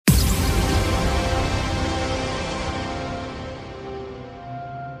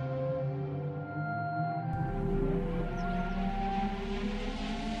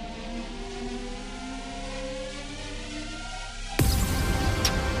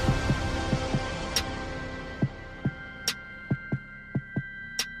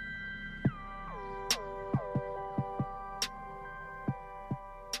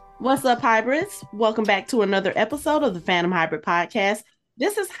What's up, hybrids? Welcome back to another episode of the Fandom Hybrid Podcast.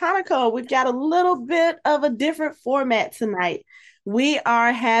 This is Hanako. We've got a little bit of a different format tonight. We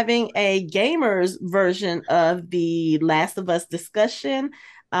are having a gamers version of the Last of Us discussion.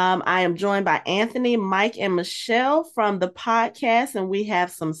 I am joined by Anthony, Mike, and Michelle from the podcast, and we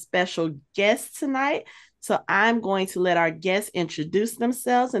have some special guests tonight. So I'm going to let our guests introduce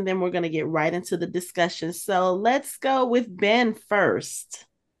themselves, and then we're going to get right into the discussion. So let's go with Ben first.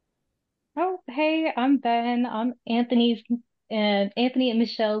 Oh, hey, I'm Ben. I'm Anthony and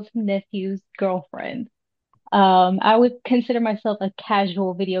Michelle's nephew's girlfriend. I would consider myself a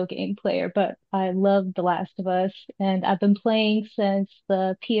casual video game player, but I love The Last of Us, and I've been playing since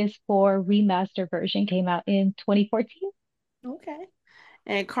the PS4 remaster version came out in 2014. Okay.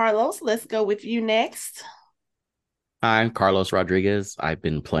 And Carlos, let's go with you next. I'm Carlos Rodriguez. I've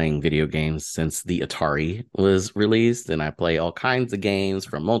been playing video games since the Atari was released, and I play all kinds of games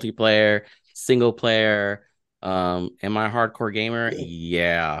from multiplayer, single player. Am I a hardcore gamer?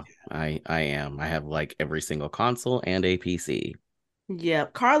 Yeah, I am. I have like every single console and a PC. Yeah,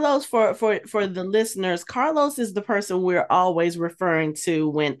 Carlos for the listeners, Carlos is the person we're always referring to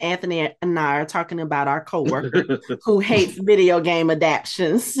when Anthony and I are talking about our coworker who hates video game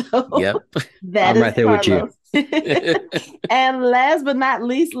adaptions. So Yep. that I'm is right there with you. Carlos. And last but not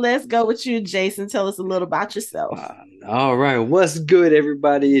least, let's go with you, Jason. Tell us a little about yourself. All right, what's good,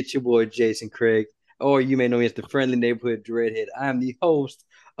 everybody? It's your boy Jason Craig, or you may know me as the friendly neighborhood dreadhead. I'm the host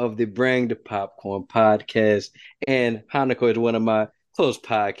of the Bring the Popcorn podcast, and Hanako is one of my close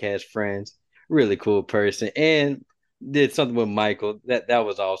podcast friends. Really cool person, and did something with Michael that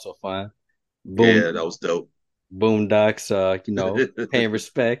was also fun. Boom, Yeah, that was dope. Boondocks, paying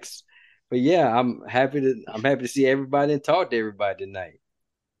respects. But yeah, I'm happy to see everybody and talk to everybody tonight.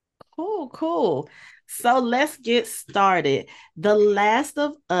 Cool, cool. So let's get started. The Last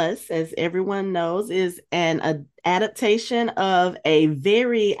of Us, as everyone knows, is an adaptation of a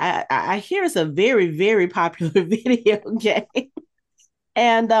I hear it's a very, very popular video game.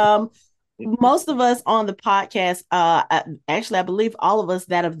 And most of us on the podcast, actually, I believe all of us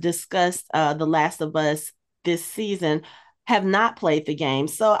that have discussed The Last of Us this season have not played the game.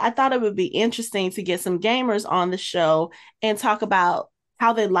 So I thought it would be interesting to get some gamers on the show and talk about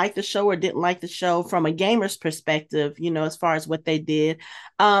how they liked the show or didn't like the show from a gamer's perspective, as far as what they did.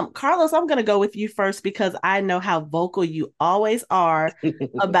 Carlos, I'm going to go with you first because I know how vocal you always are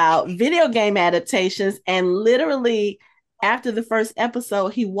about video game adaptations, and literally after the first episode,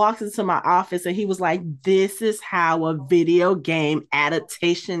 he walks into my office and he was like, "This is how a video game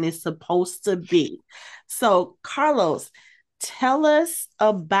adaptation is supposed to be." So, Carlos, tell us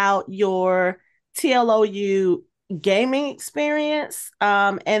about your TLOU gaming experience,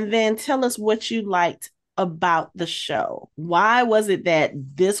 and then tell us what you liked about the show. Why was it that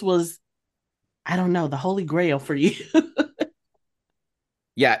this was, I don't know, the holy grail for you?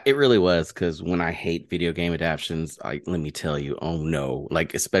 Yeah, it really was because when I hate video game adaptions, let me tell you, oh no,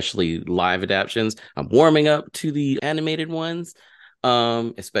 like especially live adaptions, I'm warming up to the animated ones,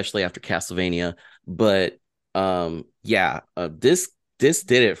 especially after Castlevania. But yeah, this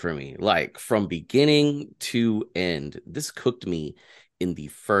did it for me. Like from beginning to end, this cooked me in the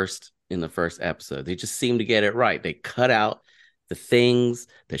first episode. They just seemed to get it right. They cut out the things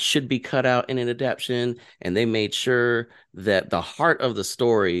that should be cut out in an adaptation, and they made sure that the heart of the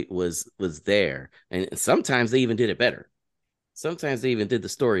story was there. And sometimes they even did it better. Sometimes they even did the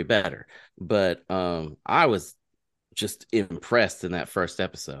story better. But I was just impressed in that first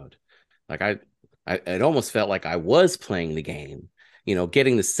episode. Like I it almost felt like I was playing the game,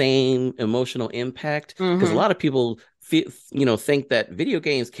 getting the same emotional impact, because a Mm-hmm. lot of people think that video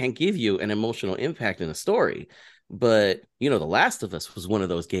games can give you an emotional impact in a story. But The Last of Us was one of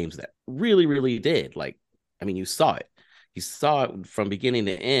those games that really, really did. Like, I mean, you saw it. You saw it from beginning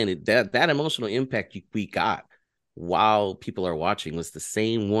to end. That emotional impact we got while people are watching was the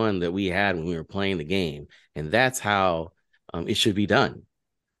same one that we had when we were playing the game. And that's how it should be done.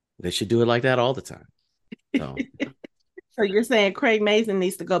 They should do it like that all the time. So So you're saying Craig Mazin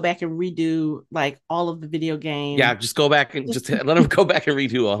needs to go back and redo like all of the video yeah, game. just go back and just let them go back and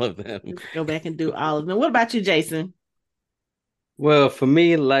redo all of them. Go back and do all of them. What about you, Jason? Well, for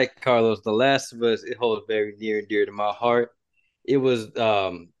me, like Carlos, The Last of Us, it holds very near and dear to my heart.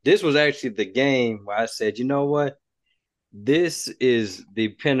 This was actually the game where I said, you know what? This is the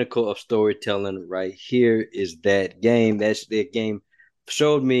pinnacle of storytelling right here is that game. That's that game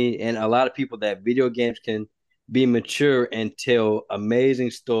showed me and a lot of people that video games can be mature and tell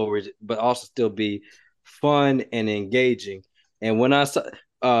amazing stories, but also still be fun and engaging. And when I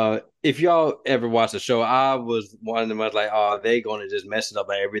saw if y'all ever watch the show, I was one of them was like, oh, they gonna just mess it up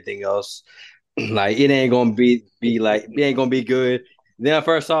like everything else. Like it ain't gonna be like it ain't gonna be good. Then I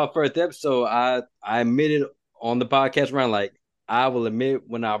first saw the first episode, I admitted on the podcast run, like I will admit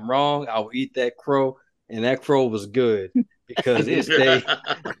when I'm wrong, I will eat that crow, and that crow was good because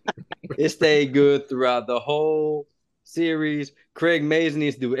it stayed good throughout the whole series. Craig Mazin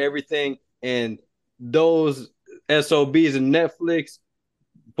needs to do everything, and those SOBs in Netflix,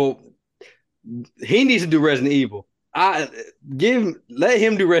 but he needs to do Resident Evil. I let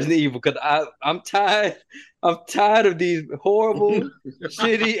him do Resident Evil because I'm tired. I'm tired of these horrible,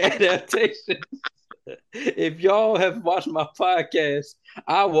 shitty adaptations. If y'all have watched my podcast,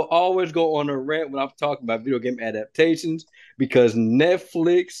 I will always go on a rant when I'm talking about video game adaptations because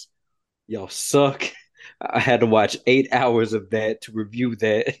Netflix, y'all suck. I had to watch 8 hours of that to review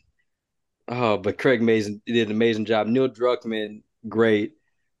that. Oh, but Craig Mazin did an amazing job. Neil Druckmann, great.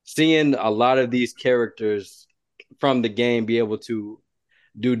 Seeing a lot of these characters from the game be able to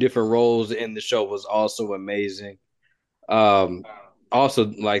do different roles in the show was also amazing. Um, Also,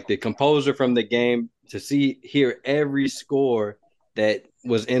 like the composer from the game to hear every score that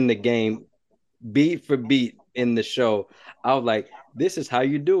was in the game beat for beat in the show. I was like, this is how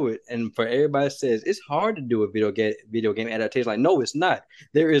you do it. And for everybody says it's hard to do a video game adaptation. Like, no, it's not.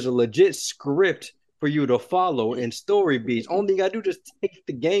 There is a legit script for you to follow and story beats. Only thing you gotta do is just take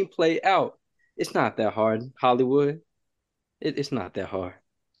the gameplay out. It's not that hard, Hollywood. It's not that hard.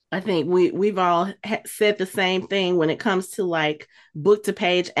 I think we've all said the same thing when it comes to like book to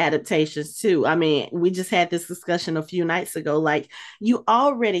page adaptations too. I mean, we just had this discussion a few nights ago. Like, you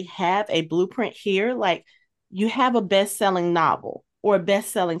already have a blueprint here. Like, you have a best-selling novel or a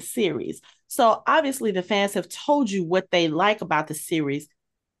best-selling series. So obviously the fans have told you what they like about the series,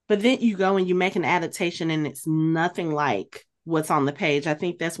 but then you go and you make an adaptation and it's nothing like what's on the page. I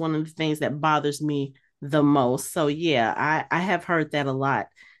think that's one of the things that bothers me the most. So yeah, I have heard that a lot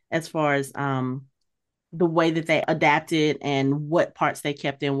as far as the way that they adapted and what parts they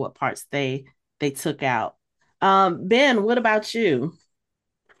kept in, what parts they took out. Ben, what about you?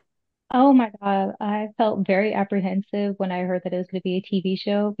 Oh my God, I felt very apprehensive when I heard that it was going to be a TV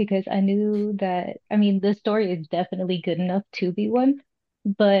show because I knew that, I mean, the story is definitely good enough to be one,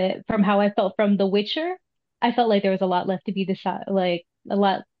 but from how I felt from The Witcher, I felt like there was a lot left to be decided, like a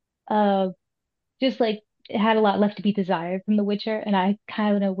lot, uh, just like it had a lot left to be desired from The Witcher, and I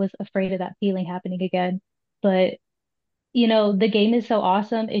kind of was afraid of that feeling happening again. But the game is so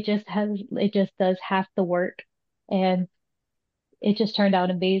awesome, it just does half the work. And it just turned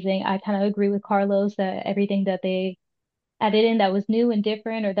out amazing. I kind of agree with Carlos that everything that they added in that was new and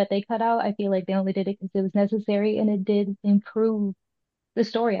different or that they cut out, I feel like they only did it because it was necessary and it did improve the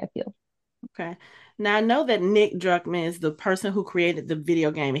story, I feel. Okay. Now I know that Nick Druckmann is the person who created the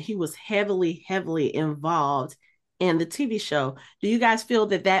video game, and he was heavily, heavily involved in the TV show. Do you guys feel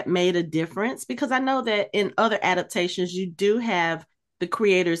that that made a difference? Because I know that in other adaptations, you do have the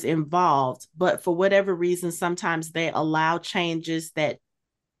creators involved, but for whatever reason, sometimes they allow changes that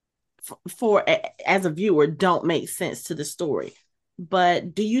for as a viewer don't make sense to the story.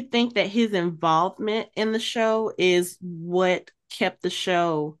 But do you think that his involvement in the show is what kept the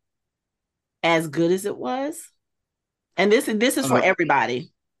show as good as it was? And this is for Uh,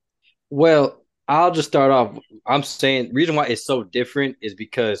 everybody. Well, I'll just start off. I'm saying reason why it's so different is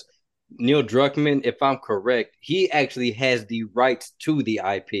because Neil Druckmann, if I'm correct, he actually has the rights to the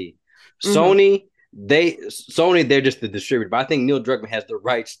IP. Mm-hmm. Sony, they're just the distributor, but I think Neil Druckmann has the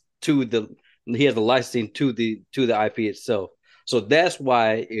rights to he has the licensing to the IP itself. So that's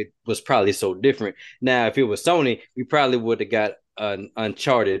why it was probably so different. Now, if it was Sony, we probably would have got an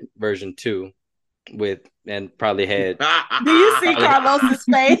Uncharted version 2 with and probably had Do you see probably Carlos's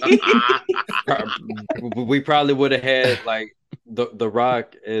face? we probably would have had like the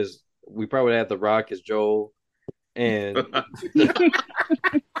Rock as we probably had the Rock as Joel and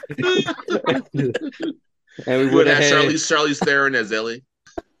and we You would would have have had Charlize Theron as Ellie.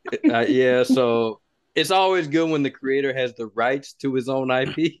 yeah. So it's always good when the creator has the rights to his own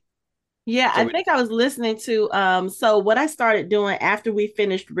IP. Yeah, I So think I was listening to so what I started doing after we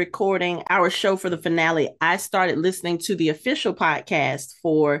finished recording our show for the finale, I started listening to the official podcast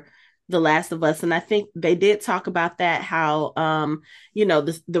for The Last of Us, and I think they did talk about that, how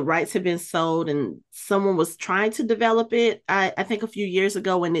the rights have been sold and someone was trying to develop it, I think a few years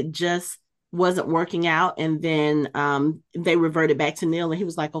ago, and it just wasn't working out, and then they reverted back to Neil and he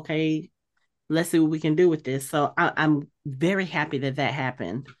was like, okay, let's see what we can do with this. So I'm very happy that that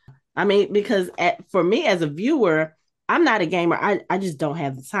happened. I mean, because for me as a viewer, I'm not a gamer. I just don't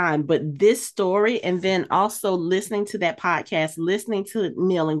have the time. But this story, and then also listening to that podcast, listening to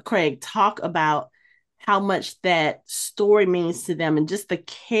Neil and Craig talk about how much that story means to them and just the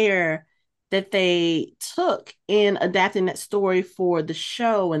care that they took in adapting that story for the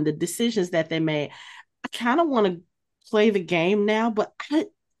show and the decisions that they made. I kind of want to play the game now, but I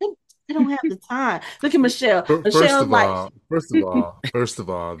don't have the time. Look at Michelle. First Michelle's of like, all,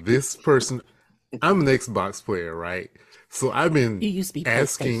 this person, I'm an Xbox player, right? So I've been You used to be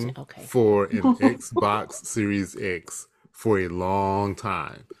asking PlayStation. Okay. for an Xbox Series X for a long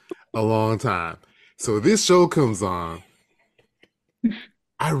time. A long time. So this show comes on.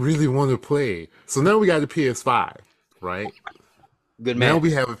 I really want to play. So now we got a PS5, right? Good man. Now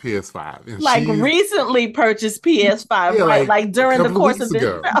we have a PS5. And like recently purchased PS5, Yeah, right? Like during the course of this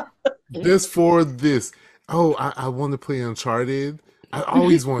ago. show. Just for this. Oh, I want to play Uncharted. I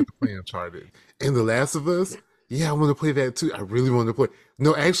always wanted to play Uncharted. And The Last of Us, yeah, I want to play that too. I really want to play.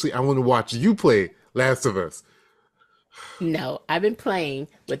 No, actually, I want to watch you play Last of Us. No, I've been playing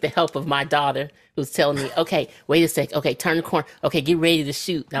with the help of my daughter who's telling me, okay, wait a sec. Okay, turn the corner. Okay, get ready to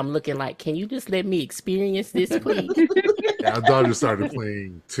shoot. And I'm looking like, can you just let me experience this, please? Yeah, our daughter started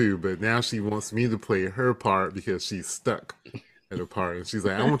playing too, but now she wants me to play her part because she's stuck at a part. And she's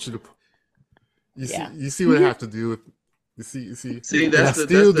like, I want you to. You see what I have to do with. You see. See, and I that's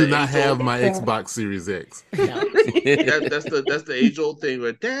still the do not have age-old- my Xbox Series X. No. that's the age old thing.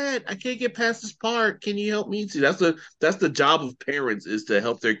 Where Dad, I can't get past this part. Can you help me? See, that's the job of parents is to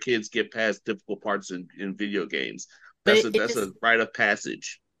help their kids get past difficult parts in video games. That's a rite of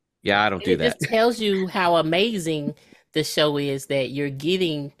passage. Yeah, I don't do It that. just tells you how amazing the show is that you're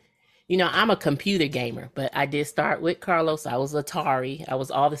getting. You know, I'm a computer gamer, but I did start with Carlos. I was Atari. I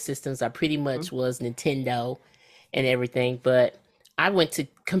was all the systems. I pretty much was Nintendo and everything, but I went to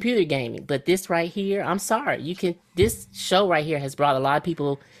computer gaming. But this right here, I'm sorry, this show right here has brought a lot of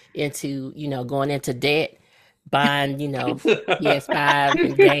people into, going into debt, buying, PS5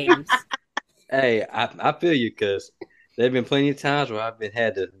 and games. Hey, I feel you, because there have been plenty of times where I've been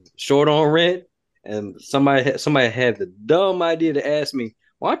had to short on rent, and somebody had the dumb idea to ask me,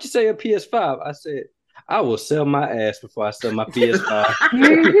 why don't you sell your PS5? I said, I will sell my ass before I sell my PS5.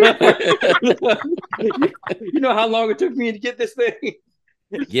 You know how long it took me to get this thing?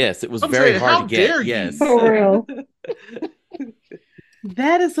 Yes, it was I'm very saying, hard how to get. dare you? Yes. For real.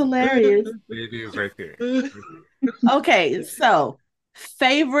 That is hilarious. It is right there. Okay, so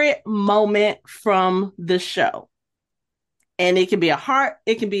favorite moment from the show. And it can be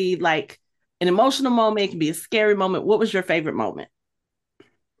it can be like an emotional moment, it can be a scary moment. What was your favorite moment?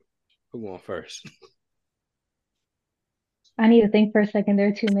 Who going first? I need to think for a second. There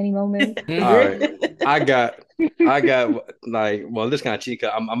are too many moments. All right. I got like, well, this kind of cheat.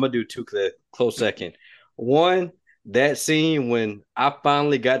 I'm gonna do two close second. One, that scene when I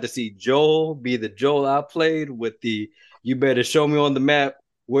finally got to see Joel be the Joel I played with the "you better show me on the map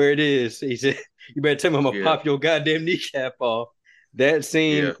where it is." He said, "You better tell me I'm gonna pop your goddamn kneecap off." That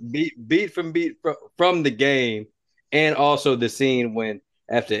scene, beat from the game, and also the scene when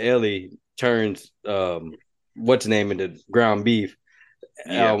after Ellie turns what's the name into ground beef.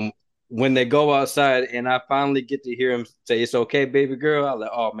 When they go outside and I finally get to hear him say, "It's okay, baby girl," I was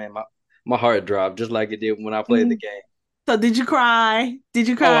like, oh man, my heart dropped just like it did when I played the game. So did you cry? Did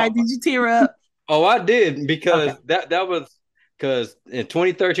you cry? Did you tear up? Oh, I did, because that was because in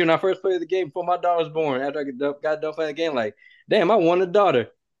 2013 when I first played the game before my daughter was born, after I got done playing the game, like, damn, I want a daughter.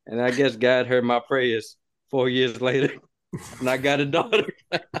 And I guess God heard my prayers 4 years later and I got a daughter.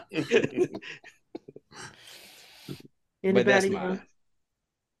 But that's mine.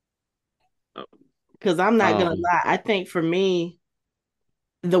 Because I'm not gonna lie, I think for me,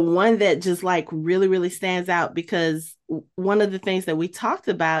 the one that just like really, really stands out, because one of the things that we talked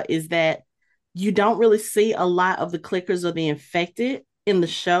about is that you don't really see a lot of the clickers or the infected in the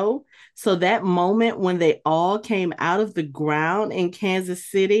show. So that moment when they all came out of the ground in Kansas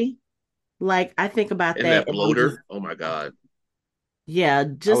City, like I think about and that. that bloater. Oh my God. Yeah,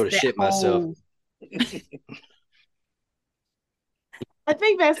 just I would have shit myself. I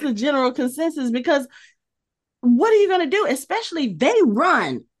think that's the general consensus, because what are you going to do? Especially they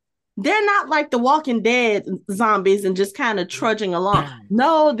run. They're not like the Walking Dead zombies and just kind of trudging along.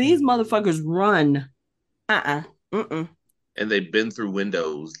 No, these motherfuckers run. And they've been through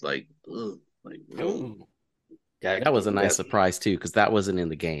windows like no. That was a nice surprise too, because that wasn't in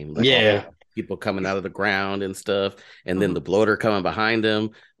the game. Like, people coming out of the ground and stuff, and then the bloater coming behind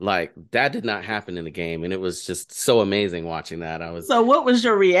them. Like that did not happen in the game, and it was just so amazing watching that. So what was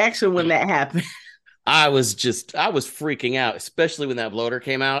your reaction when that happened? I was freaking out, especially when that bloater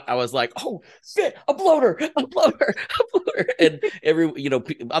came out. I was like, "Oh shit, a bloater, a bloater, a bloater!" And every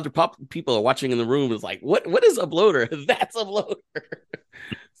other people are watching in the room was like, "What is a bloater? That's a bloater."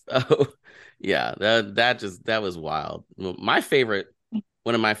 So, yeah, that was wild. One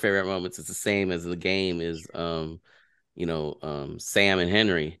of my favorite moments is the same as the game is Sam and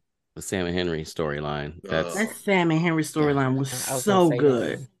Henry, the Sam and Henry storyline. That's That Sam and Henry yeah. storyline was I was gonna so say that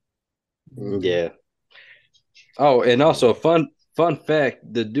good. one. Yeah. Oh, and also fun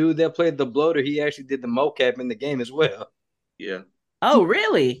fact: the dude that played the bloater, he actually did the mocap in the game as well. Yeah. Oh,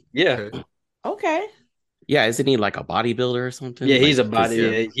 really? Yeah, Okay. Okay. Yeah, isn't he like a bodybuilder or something? yeah, he's Like, a body.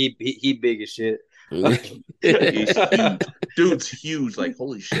 because Yeah. Yeah, he big as shit. He's huge. Dude's huge. Like,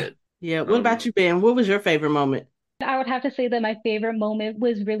 holy shit. Yeah. What about you, Ben? What was your favorite moment? I would have to say that my favorite moment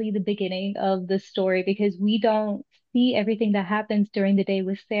was really the beginning of the story because we don't see everything that happens during the day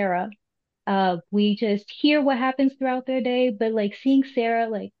with Sarah. We just hear what happens throughout their day, but like seeing Sarah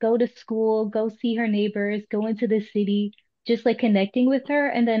like go to school, go see her neighbors, go into the city, just like connecting with her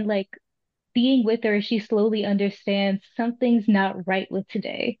and then like being with her, she slowly understands something's not right with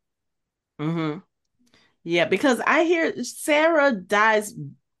today. Mm-hmm. Yeah, because I hear Sarah dies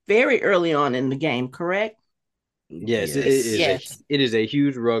very early on in the game, correct? Yes, Yes. it is a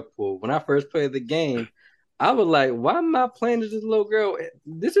huge rug pull. When I first played the game, I was like, "Why am I playing as this little girl?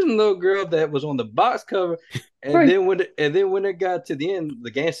 This is a little girl that was on the box cover." And Right. then when it got to the end,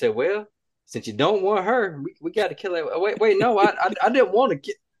 the game said, "Well, since you don't want her, we got to kill her." Wait, no, I didn't want to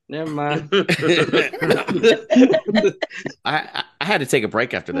kill. Never mind. I had to take a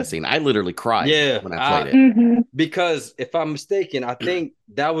break after that scene. I literally cried Yeah, when I played it. Mhm. because if I'm mistaken, I think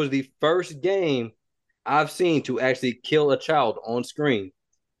that was the first game I've seen to actually kill a child on screen.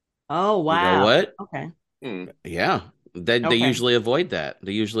 Oh, You know wow. what? Okay. Hmm. Yeah, they Okay. usually avoid that.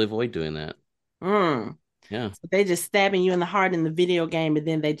 They usually avoid doing that. Mm. Yeah. So they just stabbing you in the heart in the video game, and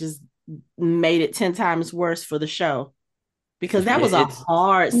then they just made it 10 times worse for the show because that was a It's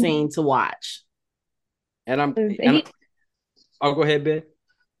hard scene to watch. and I'm And and I'll go ahead, Ben.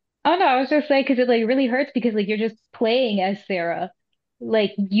 oh no, I was just saying because it like really hurts because like you're just playing as Sarah.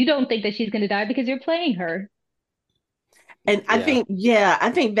 Like you don't think that she's gonna die because you're playing her. And I Yeah, think, yeah, I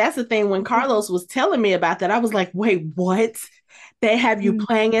think that's the thing. When Carlos was telling me about that, I was like, wait, what? They have you Mhm.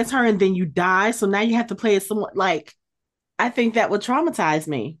 playing as her and then you die. So now you have to play as someone like, I think that would traumatize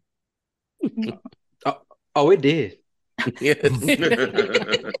me. oh, oh it did. Yes.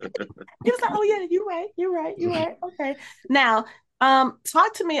 He was like, "Oh yeah, you're right, you're right, you're right." Okay. Now,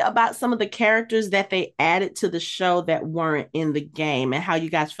 talk to me about some of the characters that they added to the show that weren't in the game and how you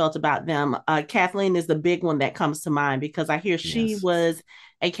guys felt about them. Kathleen is the big one that comes to mind because I hear she Yes. was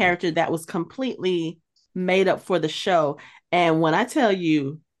a character that was completely made up for the show. And when I tell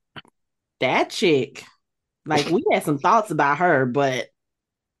you that chick, like we had some thoughts about her, but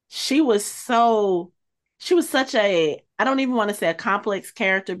she was so she was such a I don't even want to say a complex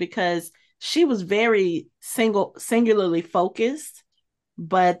character because she was very singularly focused,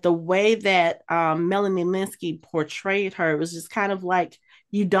 but the way that Melanie Linsky portrayed her was just kind of like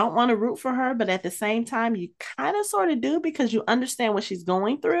you don't want to root for her, but at the same time you kind of sort of do because you understand what she's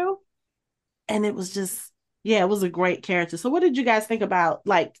going through. And it was just, yeah, it was a great character. So what did you guys think about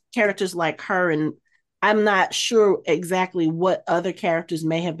like characters like her? And I'm not sure exactly what other characters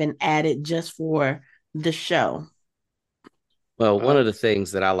may have been added just for the show. Well, one Uh, of the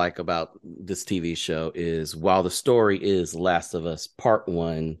things that I like about this TV show is while the story is Last of Us Part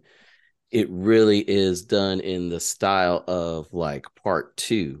One, it really is done in the style of like Part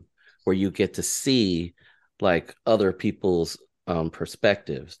Two, where you get to see like other people's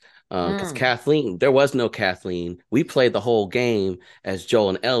perspectives. Because Mm, Kathleen, there was no Kathleen. We played the whole game as Joel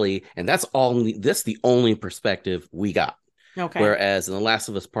and Ellie, and that's the only perspective we got. okay. Whereas in The Last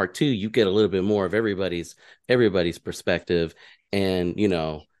of Us Part Two, you get a little bit more of everybody's perspective, and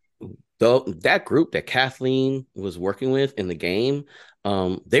though that group that Kathleen was working with in the game,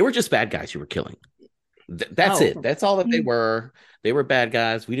 they were just bad guys you were killing. That's it. Oh, That's all that they were. They were bad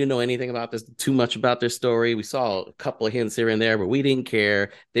guys. We didn't know anything about this too much about their story. We saw a couple of hints here and there, but we didn't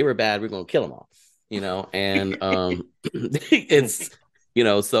care. They were bad. We're gonna kill them all. And it's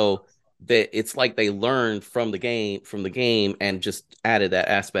so that it's like they learned from the game and just added that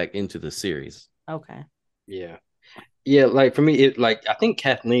aspect into the series. okay. yeah, yeah. Like for me, it like I think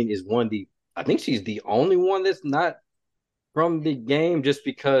Kathleen is one of the. I think she's the only one that's not from the game, just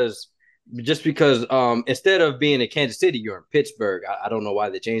because instead of being in Kansas City, you're in Pittsburgh. I don't know why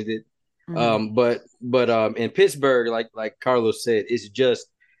they changed it. Mm, But in Pittsburgh, like Carlos said, it's just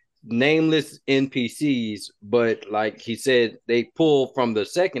nameless NPCs. But like he said, they pull from the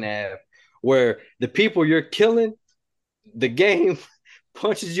second half where the people you're killing, the game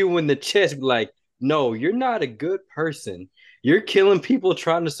punches you in the chest, like, no, you're not a good person. You're killing people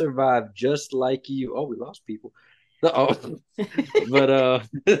trying to survive just like you. Oh, we lost people. Oh, but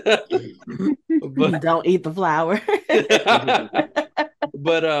but Don't eat the flower.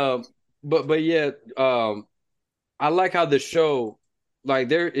 but but yeah, I like how the show, like,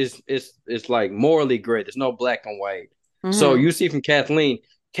 there is it's like morally gray. There's no black and white. So Mm-hmm. you see from Kathleen,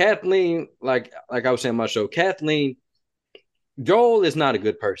 like I was saying in my show, Kathleen, Joel is not a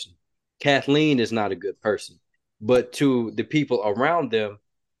good person. Kathleen is not a good person. But to the people around them,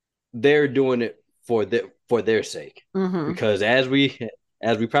 they're doing it for their sake. Mm-hmm. Because as we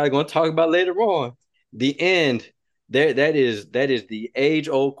probably going to talk about later on, the end, there that is the age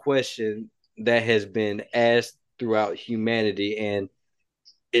old question that has been asked throughout humanity, and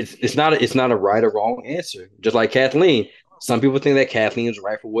it's not a right or wrong answer. Just like Kathleen, some people think that Kathleen was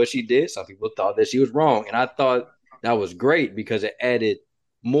right for what she did. Some people thought that she was wrong, and I thought that was great because it added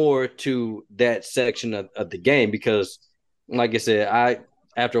more to that section of the game. Because, like I said, I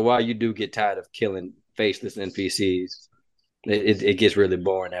after a while you do get tired of killing faceless NPCs. It gets really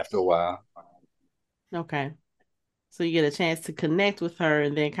boring after a while. Okay. So you get a chance to connect with her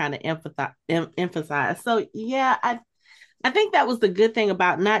and then kind of emphasize. So yeah, I think that was the good thing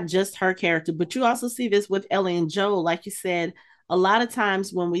about not just her character, but you also see this with Ellie and Joel. Like you said, a lot of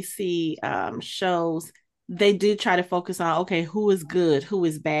times when we see shows, they do try to focus on, okay, who is good, who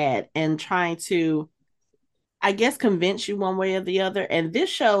is bad, and trying to, I guess, convince you one way or the other. And this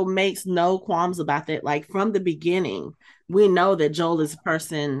show makes no qualms about that. Like from the beginning, we know that Joel is a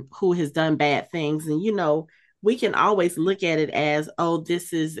person who has done bad things. And, we can always look at it as, oh,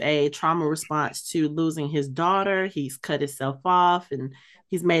 this is a trauma response to losing his daughter. He's cut himself off and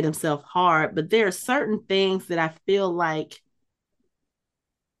he's made himself hard. But there are certain things that I feel like,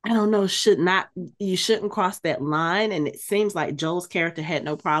 I don't know, you shouldn't cross that line. And it seems like Joel's character had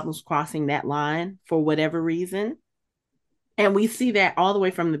no problems crossing that line for whatever reason. And we see that all the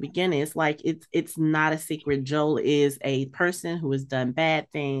way from the beginning. It's like it's not a secret. Joel is a person who has done bad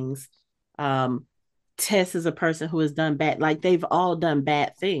things. Um, Tess is a person who has done bad, like they've all done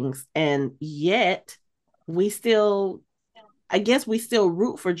bad things. And yet we still, I guess we still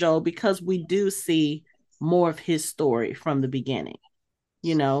root for Joel because we do see more of his story from the beginning,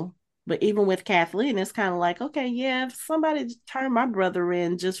 you know. But even with Kathleen, it's kind of like, okay, yeah, if somebody turned my brother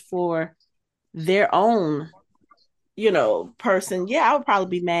in just for their own, person, yeah, I would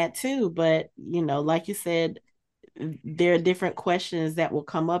probably be mad too. But, like you said, there are different questions that will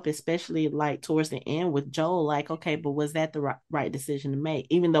come up, especially like towards the end with Joel. Like, okay, but was that the right decision to make?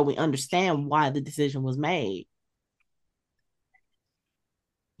 Even though we understand why the decision was made,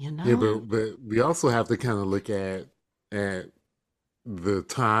 you Yeah, know? but we also have to kind of look at the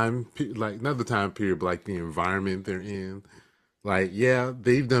like not the time period, but like the environment they're in. Like, yeah,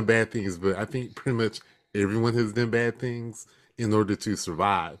 they've done bad things, but I think pretty much everyone has done bad things in order to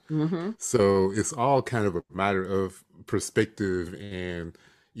survive. Mm-hmm. So it's all kind of a matter of perspective and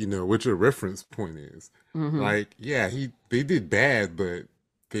what your reference point is. Mm-hmm. Like, yeah, they did bad, but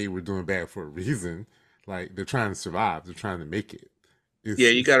they were doing bad for a reason. Like they're trying to survive, they're trying to make it. Yeah,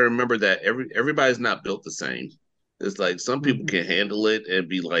 It's you got to remember that everybody's not built the same. It's like some people Mm-hmm. can handle it and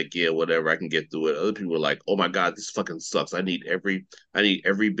be like, yeah, whatever, I can get through it. Other people are like, oh my God, this fucking sucks. I need every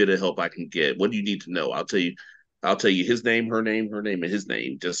bit of help I can get. What do you need to know? I'll tell you his name, her name, and his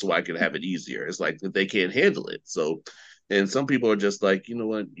name, just so I can have it easier. It's like they can't handle it. So, and some people are just like, you know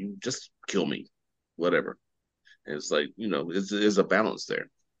what, you just kill me, whatever. And it's like, it's a balance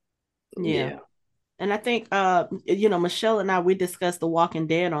there. Yeah. Yeah. And I think, Michelle and I, we discussed The Walking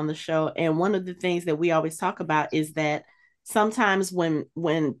Dead on the show. And one of the things that we always talk about is that sometimes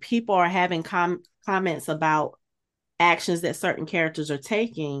when people are having comments about actions that certain characters are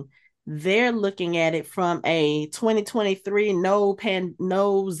taking, they're looking at it from a 2023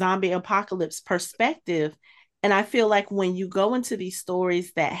 no zombie apocalypse perspective. And I feel like when you go into these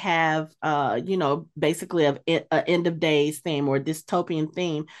stories that have basically a end of days theme or dystopian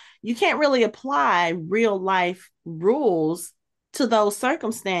theme, you can't really apply real life rules to those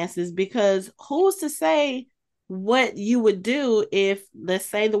circumstances, because who's to say what you would do if, let's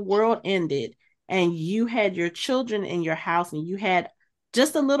say, the world ended and you had your children in your house and you had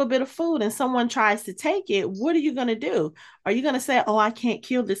just a little bit of food and someone tries to take it? What are you going to do? Are you going to say, oh, I can't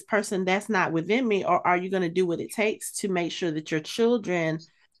kill this person, that's not within me? Or are you going to do what it takes to make sure that your children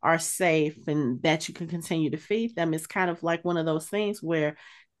are safe and that you can continue to feed them? It's kind of like one of those things where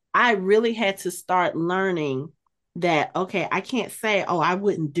I really had to start learning that, okay, I can't say, oh, I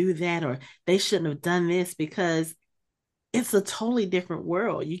wouldn't do that or they shouldn't have done this, because it's a totally different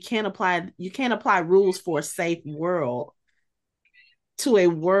world. You can't apply rules for a safe world to a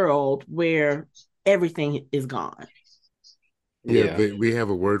world where everything is gone. Yeah, Yeah. we have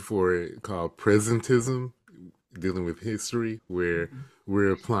a word for it called presentism, dealing with history, where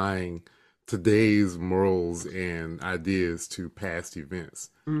we're applying today's morals and ideas to past events.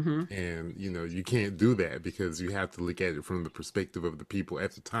 Mm-hmm. And, you can't do that because you have to look at it from the perspective of the people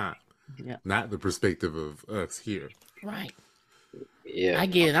at the time, Yeah. not the perspective of us here. Right. Yeah. I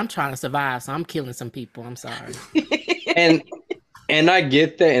get it. I'm trying to survive, so I'm killing some people. I'm sorry. And I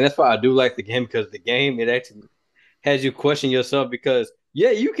get that, and that's why I do like the game, because the game, it actually has you question yourself, because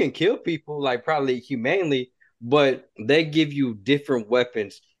yeah, you can kill people like probably humanely, but they give you different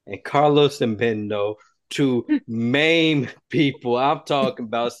weapons. And Carlos and Ben know to maim people. I'm talking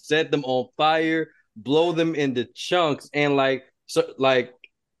about set them on fire, blow them into chunks, and like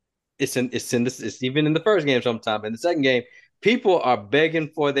it's even in the first game sometime. In the second game, people are begging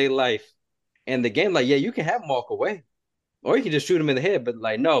for their life. And the game, like, yeah, you can have them walk away. Or you can just shoot them in the head, but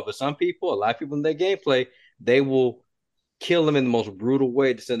like no, but some people, a lot of people in their gameplay, they will kill them in the most brutal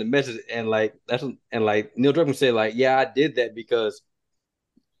way to send a message. And like like Neil Druckmann said, like, yeah, I did that because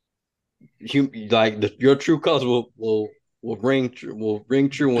your true colors will ring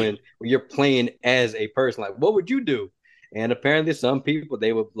true when you're playing as a person. Like, what would you do? And apparently, some people,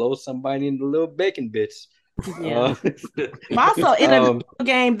 they would blow somebody into little bacon bits. Yeah. Uh, Also, in a um, video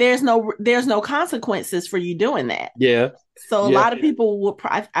game, there's no consequences for you doing that. yeah, So a yeah. lot of people would.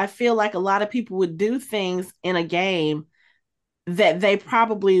 I feel like a lot of people would do things in a game that they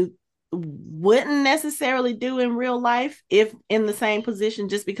probably wouldn't necessarily do in real life if in the same position,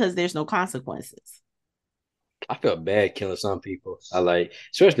 just because there's no consequences. I felt bad killing some people. I like,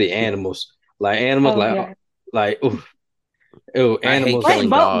 especially animals. Like animals, Oh yeah. ooh, ooh, I hate animals. Wait, killing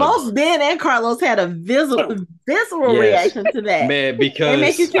dogs. both Ben and Carlos had a visceral Yes, reaction to that. man, They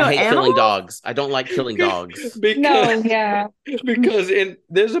make you because I kill hate killing animals? dogs. I don't like killing dogs. because No, yeah.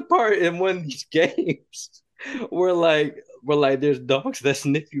 there's a part in one of these games where there's dogs that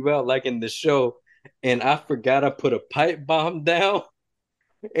sniff you out, like in the show, and I forgot I put a pipe bomb down,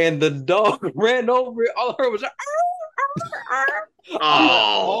 and the dog ran over it. All I heard was I'm like,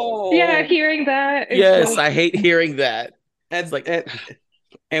 Oh, Yeah, oh, hearing that is Yes, so I hate hearing that. It's and like,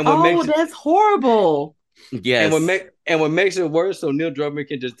 and what Oh, makes it that's horrible. yes. what makes it worse, so Neil Druckmann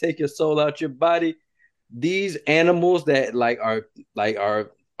can just take your soul out your body. These animals that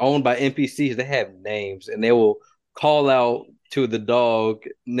are owned by NPCs, they have names, and they will call out to the dog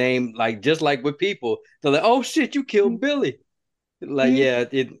name, like just like with people. They're like, "Oh shit, you killed Billy!" Like, yeah,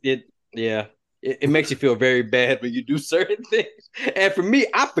 yeah, it makes you feel very bad when you do certain things. And for me,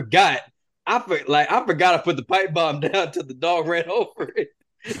 I forgot. I forgot I put the pipe bomb down till the dog ran over it.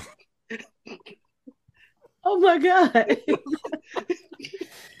 Oh my God.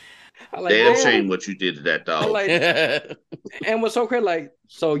 I like, damn man, shame what you did to that I dog. like, and what's so crazy, like,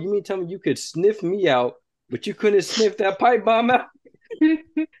 so you mean tell me you could sniff me out, but you couldn't sniff that pipe bomb out?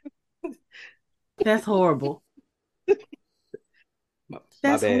 That's horrible. My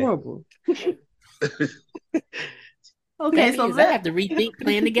That's bad. horrible. Okay, That so is, I have to rethink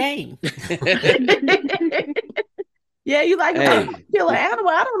playing the game. yeah, you like Hey, kill an animal.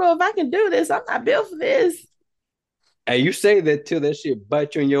 I don't know if I can do this. I'm not built for this. hey, you say that till that shit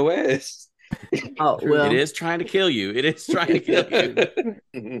bite you in your ass. Oh It well. is trying to kill you. It is trying to kill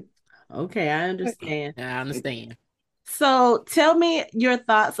you. Okay, I understand. I understand. So tell me your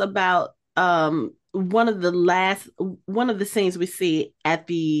thoughts about one of the scenes we see at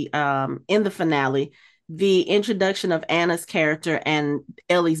the in the finale, the introduction of Anna's character and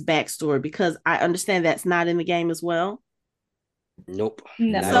Ellie's backstory, because I understand that's not in the game as well. Nope,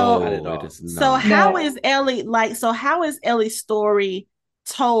 No. not at No, it all. is So not. how No. is Ellie's story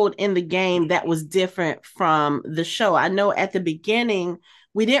told in the game that was different from the show? I know at the beginning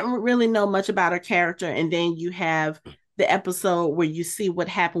we didn't really know much about her character, and then you have the episode where you see what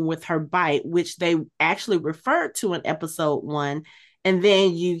happened with her bite, which they actually referred to in episode 1, and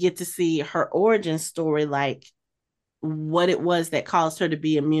then you get to see her origin story, like what it was that caused her to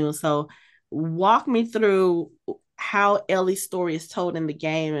be immune. So walk me through how Ellie's story is told in the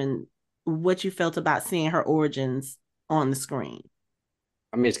game and what you felt about seeing her origins on the screen.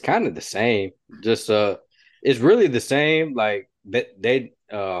 I mean, it's kind of the same. Just it's really the same. Like they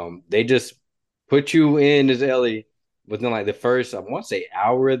just put you in as Ellie within like the first, I want to say,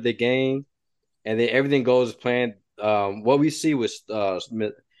 hour of the game, and then everything goes as planned. What we see with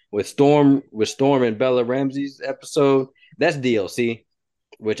Storm and Bella Ramsey's episode, that's DLC,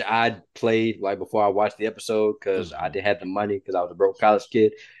 which I played like before I watched the episode because I did have the money because I was a broke college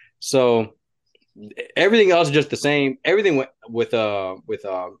kid. So Everything else is just the same. Everything with Anna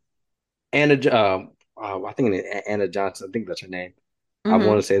I think Anna Johnson. I think that's her name. I want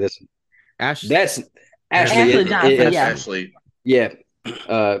Mm-hmm. to say this. Ash. That's Ashley. Ashley Johnson, yeah. Ashley. Yeah.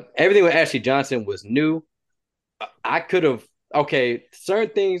 Everything with Ashley Johnson was new. I could have okay,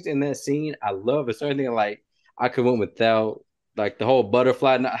 certain things in that scene I love, but certain thing like I could went without like the whole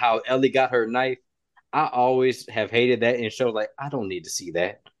butterfly, not how Ellie got her knife. I always have hated that in shows. Like I don't need to see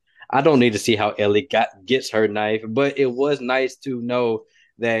that. I don't need to see how Ellie gets her knife. But it was nice to know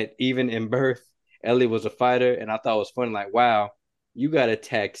that even in birth, Ellie was a fighter, and I thought it was funny. Like, wow, you got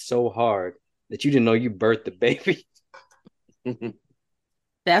attacked so hard that you didn't know you birthed the baby.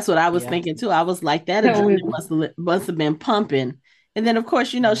 That's what I was Yeah. thinking too. I was like, that So adrenaline must have been pumping. And then, of course,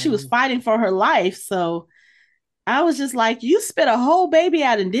 she was fighting for her life. So I was just like, you spit a whole baby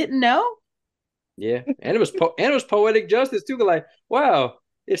out and didn't know? Yeah, and it was poetic justice too. Like, wow,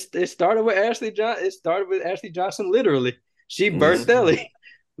 it started with Ashley John. It started with Ashley Johnson. Literally, she birthed Ellie.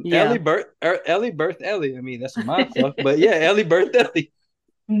 Yeah. Ellie birthed Ellie. I mean, that's a mind fuck, but yeah, Ellie birthed Ellie.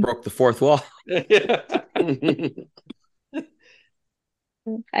 Broke the fourth wall. Yeah.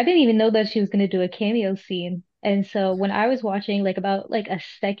 I didn't even know that she was going to do a cameo scene. And so when I was watching like about like a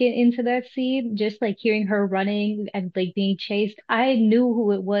second into that scene, just like hearing her running and like being chased, I knew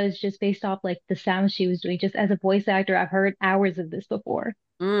who it was just based off like the sound she was doing. Just as a voice actor, I've heard hours of this before.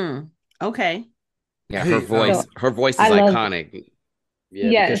 Mm. Okay. Yeah, Hey, So her voice I is love, iconic. Yeah,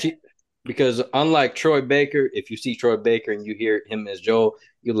 yes. because unlike Troy Baker, if you see Troy Baker and you hear him as Joel,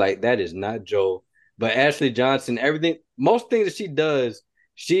 you're like, that is not Joel. But Ashley Johnson, everything, most things that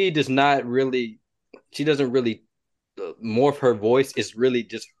she does not really, she doesn't really morph her voice. It's really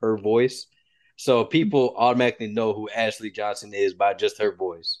just her voice. So people automatically know who Ashley Johnson is by just her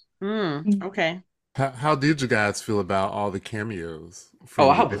voice. Okay. How did you guys feel about all the cameos Oh,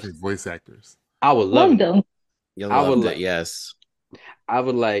 from the different voice actors? I would love Loved it. them. You I would loved like, it, yes. I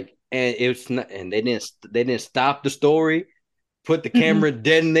would like, and it's not, and they didn't stop the story, put the Mm-mm. camera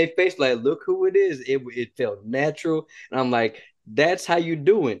dead in their face, like, look who it is. It felt natural, and I'm like, that's how you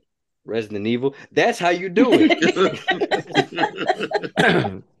do it, Resident Evil. That's how you do it.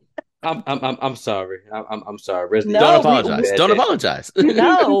 I'm sorry. I'm sorry, Resident Don't Evil. No, Just we, left a we apologize. bad Don't taste. apologize.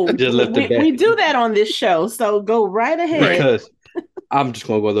 no, Just left a bad we do that on this show. So go right ahead. because I'm just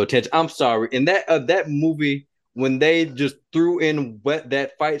gonna go a little attention. I'm sorry. In that movie, when they just threw in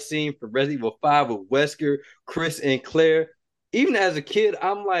that fight scene for Resident Evil 5 with Wesker, Chris, and Claire, even as a kid,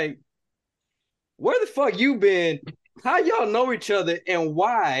 I'm like, where the fuck you been? How y'all know each other and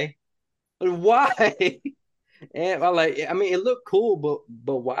why? Why? And I mean, it looked cool,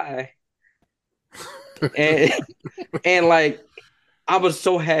 but why? And and like, I was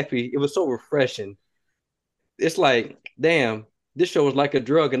so happy. It was so refreshing. It's like, damn, this show is like a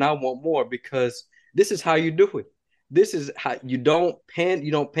drug, and I want more because this is how you do it. This is how you don't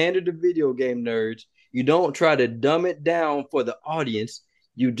pander to video game nerds. You don't try to dumb it down for the audience.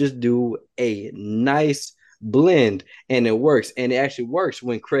 You just do a nice blend, and it works. And it actually works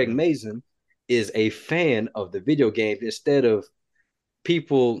when Craig Mazin is a fan of the video games instead of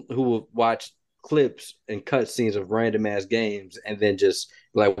people who will watch clips and cut scenes of random ass games and then just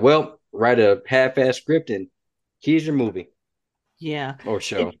like, well, write a half-ass script and here's your movie Yeah. or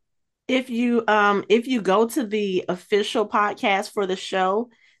show. If you go to the official podcast for the show,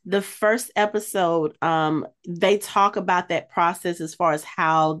 the first episode, they talk about that process as far as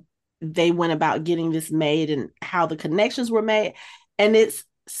how they went about getting this made and how the connections were made. And it's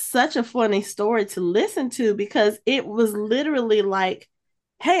such a funny story to listen to because it was literally like,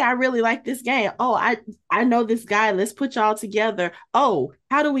 hey, I really like this game. Oh, I know this guy. Let's put y'all together. Oh,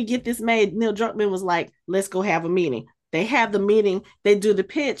 how do we get this made? Neil Druckmann was like, let's go have a meeting. They have the meeting, they do the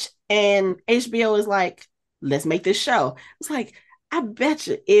pitch, and HBO is like, let's make this show. It's like, I bet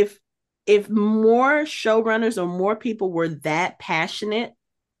you if more showrunners or more people were that passionate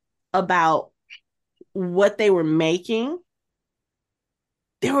about what they were making,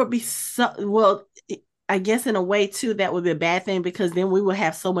 there would be so well, I guess in a way too, that would be a bad thing because then we would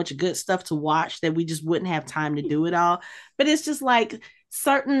have so much good stuff to watch that we just wouldn't have time to do it all. But it's just like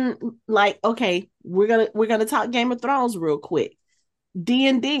certain, like, okay, we're gonna talk Game of Thrones real quick.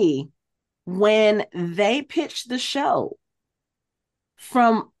 D&D, when they pitched the show,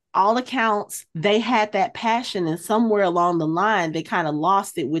 from all accounts, they had that passion, and somewhere along the line, they kind of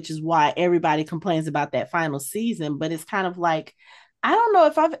lost it, which is why everybody complains about that final season. But it's kind of like, I don't know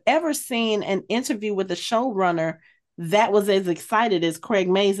if I've ever seen an interview with a showrunner that was as excited as Craig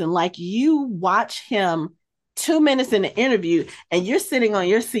Mazin. Like, you watch him 2 minutes in the interview and you're sitting on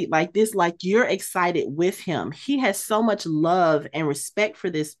your seat like this, like you're excited with him. He has so much love and respect for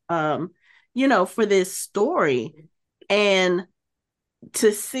this for this story. And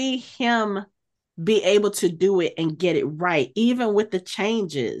to see him be able to do it and get it right, even with the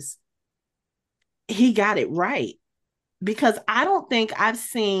changes, he got it right. Because I don't think I've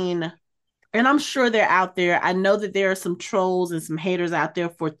seen, and I'm sure they're out there. I know that there are some trolls and some haters out there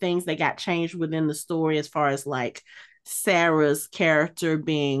for things that got changed within the story, as far as like Sarah's character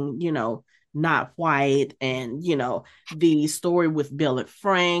being, not white, and the story with Bill and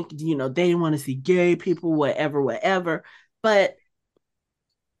Frank, they didn't want to see gay people, whatever. But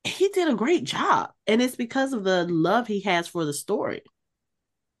he did a great job, and it's because of the love he has for the story.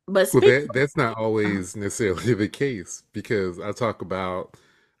 But Well, speaking that's not always necessarily the case, because I talk about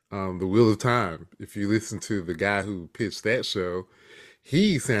the Wheel of Time. If you listen to the guy who pitched that show,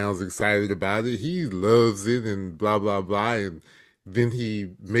 he sounds excited about it. He loves it and blah blah blah, and then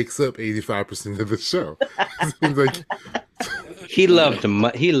he makes up 85% of the show. It seems like He loved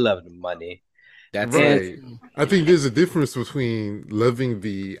the he loved the money. That's And right. I think there's a difference between loving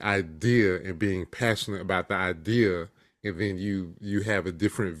the idea and being passionate about the idea, and then you have a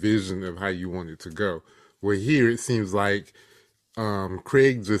different vision of how you want it to go. Where here it seems like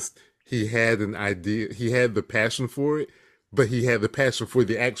Craig just he had an idea, he had the passion for it, but he had the passion for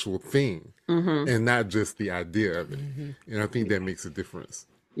the actual thing and not just the idea of it. And I think that makes a difference.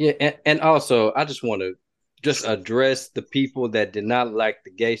 yeah, and also I just want to just address the people that did not like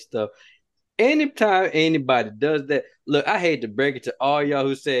the gay stuff. Anytime anybody does that, look, I hate to break it to all y'all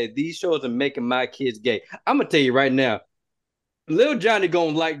who said these shows are making my kids gay. I'm gonna tell you right now, Little Johnny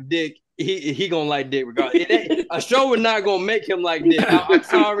gonna like dick. He gonna like dick regardless. A show is not gonna make him like dick. I'm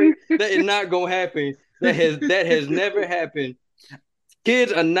sorry, that is not gonna happen. That has never happened.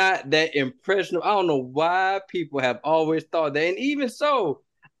 Kids are not that impressionable. I don't know why people have always thought that, and even so,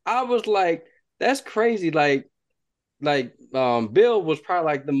 I was like, that's crazy. Bill was probably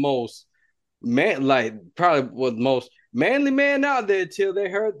like the most man, like probably was the most manly man out there till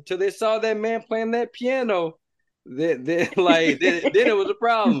they saw that man playing that piano. Then it was a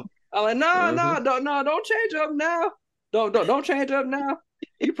problem. I'm like, don't change up now. Don't change up now.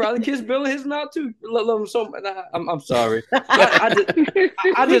 He probably kissed Bill in his mouth too. Love him so much. I'm sorry.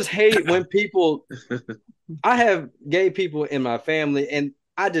 I just hate when people. I have gay people in my family, and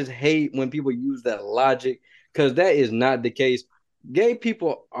I just hate when people use that logic, because that is not the case. Gay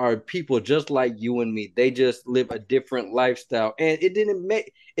people are people just like you and me. They just live a different lifestyle, and it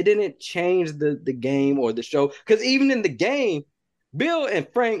didn't change the game or the show. Because even in the game, Bill and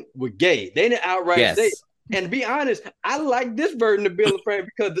Frank were gay. They didn't outright say. yes. And to be honest, I like this version of Bill and Frank,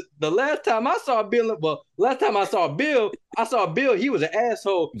 because the last time I saw Bill, I saw Bill. He was an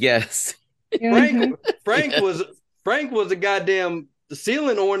asshole. Yes. Frank Frank was Frank was a goddamn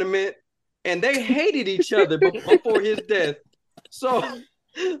ceiling ornament, and they hated each other before his death. So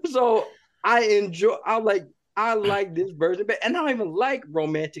I like this version, and I don't even like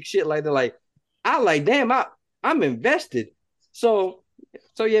romantic shit like that. Like I like, damn, I'm invested. So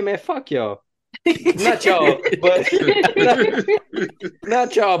yeah, man, fuck y'all. Not y'all, but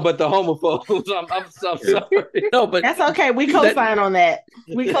not y'all, but the homophobes. I'm sorry. No, but that's okay. We co-sign on that.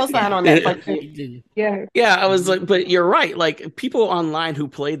 We co-sign on that. Fuck you. Yeah. yeah, I was like, but you're right. Like people online who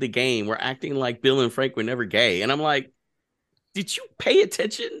played the game were acting like Bill and Frank were never gay, and I'm like, did you pay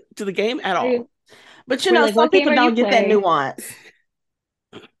attention to the game at all? But We're like, some what game people are you don't get that playing? nuance.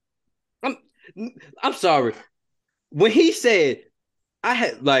 I'm sorry. When he said I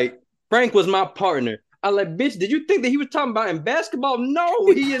had Frank was my partner, I like, bitch, did you think that he was talking about in basketball? No,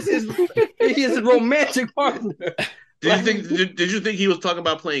 he is his romantic partner. Did you think he was talking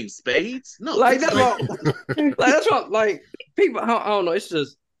about playing spades? No, like that's what like people. I don't know. It's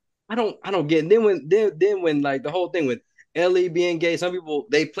just I don't get it. Then when like the whole thing with Ellie being gay, some people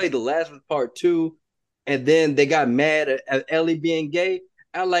they played the last part too, and then they got mad at Ellie being gay.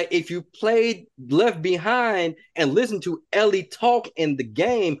 I like, if you played Left Behind and listened to Ellie talk in the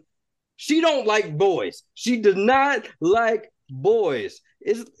game, she don't like boys. She does not like boys.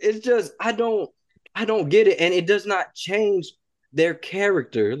 It's just I don't get it, and it does not change their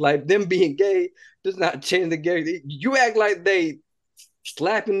character. Like them being gay does not change the character. You act like they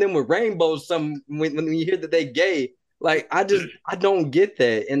slapping them with rainbows some when you hear that they gay. Like I don't get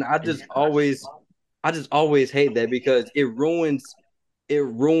that, and I just always hate that, because it ruins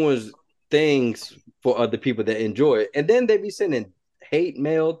things for other people that enjoy it. And then they be sending hate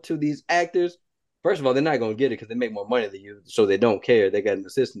mail to these actors. First of all, they're not going to get it because they make more money than you, so they don't care. They got an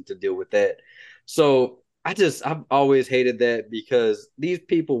assistant to deal with that. So I've always hated that, because these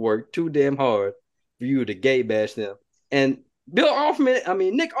people work too damn hard for you to gay bash them. And Nick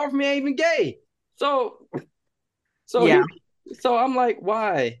Offerman ain't even gay. So Yeah. so I'm like,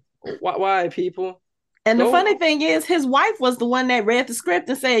 why? Why people? And the Go. funny thing is, his wife was the one that read the script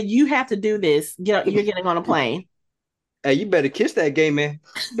and said, "You have to do this. You're getting on a plane." Hey, you better kiss that gay man.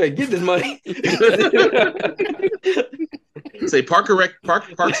 You better get this money. Say Parks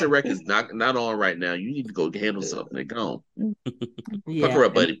and Rec is not on right now. You need to go handle something. Go on. Yeah. Pucker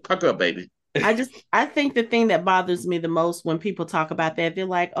up, buddy. Pucker up, baby. I think the thing that bothers me the most when people talk about that, they're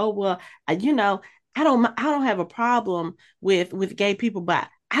like, "Oh well, I don't have a problem with gay people, but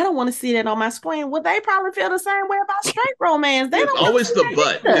I don't want to see that on my screen." Well, they probably feel the same way about straight romance. They It's don't want to always see the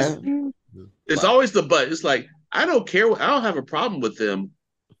that but. either. It's always the but. It's like I don't care. I don't have a problem with them,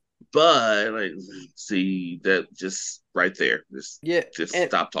 but like, see that just right there. Yeah, Just and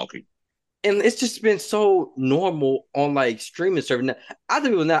stop talking. it's just been so normal on like streaming service. Now, I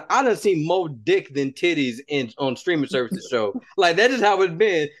done seen more dick than titties in on streaming services show. Like that is how it's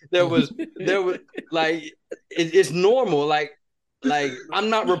been. There was like it's normal. Like I'm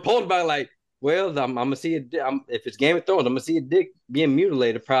not repulsed by like, well, I'm gonna see it. If it's Game of Thrones, I'm gonna see a dick being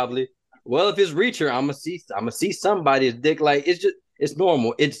mutilated probably. Well, if it's Reacher, I'm gonna see somebody's dick. Like it's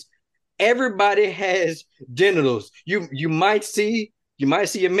normal. It's everybody has genitals. You might see a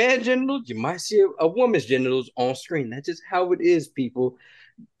man's genitals, you might see a woman's genitals on screen. That's just how it is, people.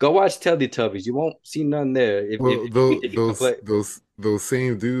 Go watch Teletubbies. You won't see none there. Well, If you play, those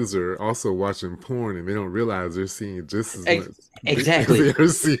same dudes are also watching porn, and they don't realize they're seeing just as much as exactly, they're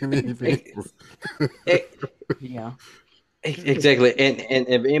seeing anything else. Yeah. exactly. And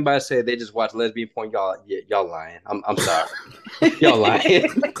if anybody said they just watch lesbian porn, y'all lying. I'm sorry, y'all lying.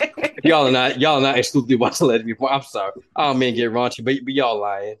 Y'all not exclusively watching lesbian porn. I'm sorry. I don't mean get raunchy, but y'all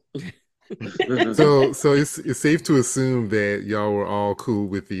lying. So it's safe to assume that y'all were all cool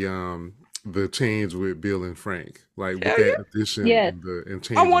with the change with Bill and Frank, like with Hell that yeah. addition Yes. and I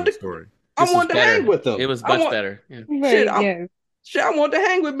changing the wanted story. I This was wanted to better. hang with them. It was I much want better. Yeah. shit. Right, yeah. Shit, I want to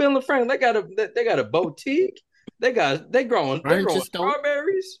hang with Bill and Frank. They got a boutique. They growing Furniture store.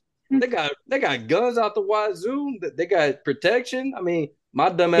 strawberries. They got guns out the wazoo. They got protection. I mean, my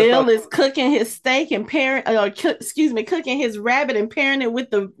dumb ass Bill probably is cooking his steak and cooking his rabbit and pairing it with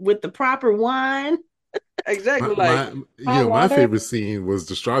the proper wine. exactly like Hot My water. favorite scene was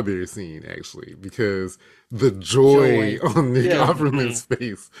the strawberry scene actually, because the joy on Nick Yeah. Offerman's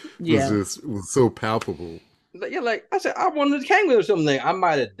face Yeah. was so palpable. yeah, like I said, I wanted to hang with something. I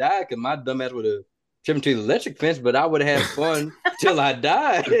might have died because my dumb ass would have driven to the electric fence, but I would have had fun till I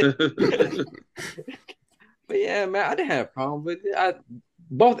died. But yeah, man, I didn't have a problem with it.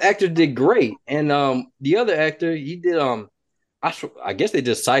 Both actors did great, and the other actor he did I guess they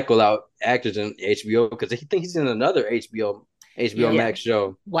just cycle out actors in HBO because he think he's in another HBO Yeah. Max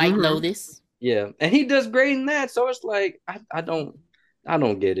show. White Mhm. Lotus. Yeah, and he does great in that. So it's like I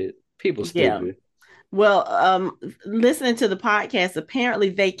don't get it. People Yeah. stupid. Well, listening to the podcast, apparently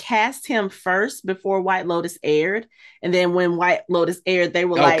they cast him first before White Lotus aired, and then when White Lotus aired,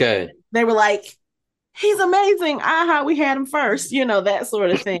 Okay, they were like, "He's amazing! Aha, we had him first," that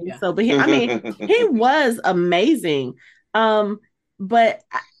sort of thing. Yeah. So, but he was amazing. But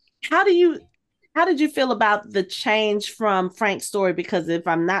how did you feel about the change from Frank's story? Because if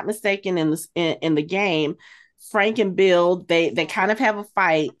I'm not mistaken, in the game, Frank and Bill they kind of have a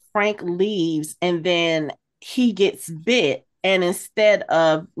fight. Frank leaves, and then he gets bit, and instead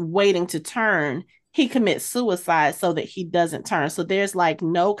of waiting to turn, he commits suicide so that he doesn't turn. So there's like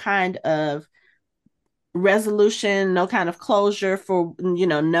no kind of resolution, no kind of closure for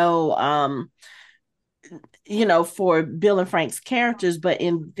no for Bill and Frank's characters. But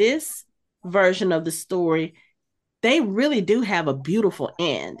in this version of the story, they really do have a beautiful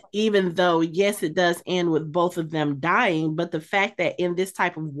end, even though, yes, it does end with both of them dying. But the fact that in this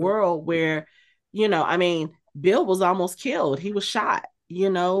type of world where, Bill was almost killed, he was shot, he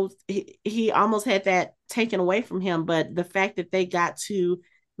almost had that taken away from him. But the fact that they got to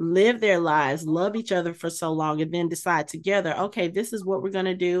live their lives, love each other for so long, and then decide together, okay, this is what we're going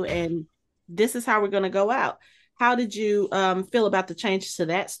to do, and this is how we're going to go out. How did you feel about the changes to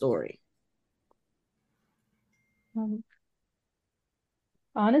that story? Um,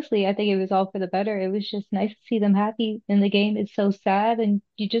 Honestly, I think it was all for the better. It was just nice to see them happy in the game. It's so sad, and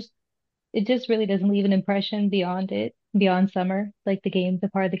it just really doesn't leave an impression beyond summer, like the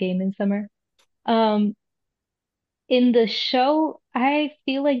part of the game in summer. Um, in the show, I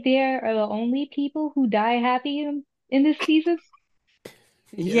feel like there are the only people who die happy in this season,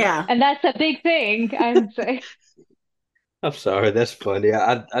 Yeah. and that's a big thing, I would say. I'm sorry. That's funny.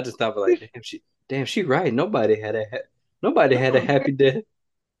 I just thought like she right. Nobody had a No, happy death.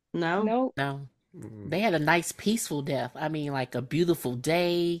 No. no. No. Mm. They had a nice peaceful death. I mean, like a beautiful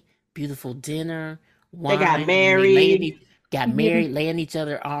day, beautiful dinner, They got wine. I mean, they made married. got married, lay in each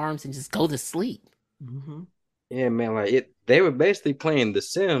other's arms, and just go to sleep. Mm-hmm. Yeah, man, like it. They were basically playing The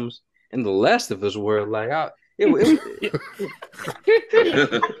Sims in the Last of Us world. Like, it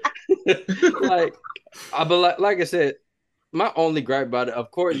like, but like I said, my only gripe about it, of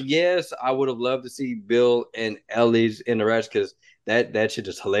course, yes, I would have loved to see Bill and Ellie's interaction because that shit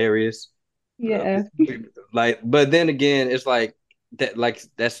is hilarious. Yeah. Like, but then again, it's like that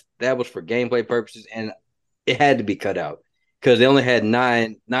was for gameplay purposes, and it had to be cut out because they only had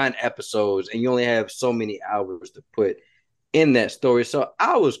nine episodes, and you only have so many hours to put in that story. So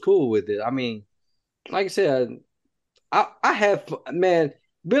I was cool with it. I mean, like I said, I have man,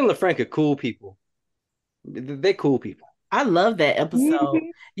 Bill and Frank are cool people. They cool people. I love that episode.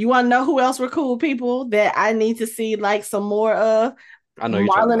 You want to know who else were cool people that I need to see like some more of? I know you're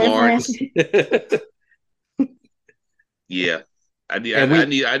talking Marlon and Lawrence. Francis. Yeah. I And we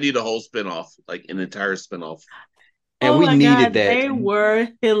need a whole spinoff, like an entire spinoff. and Oh we my needed God, that. they were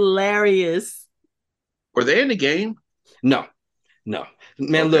hilarious. Were they in the game? No,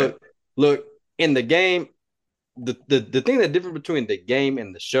 man. Okay. Look. In the game, the thing that's different between the game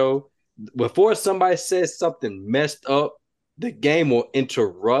and the show, before somebody says something messed up, the game will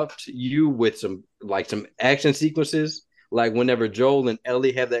interrupt you with some action sequences. Like whenever Joel and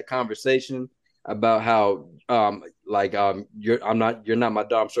Ellie have that conversation about how you're not my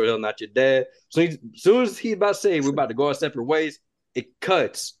dad, I'm sure he'll not your dad. So as soon as he's about to say we're about to go our separate ways, it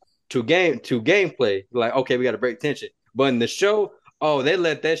cuts to gameplay. Like, okay, we got to break tension. But in the show, oh, they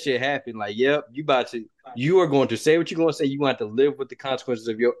let that shit happen. Like, yep, you are going to say what you're going to say. You're going to have to live with the consequences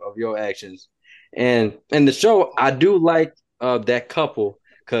of your actions. And in the show, I do like that couple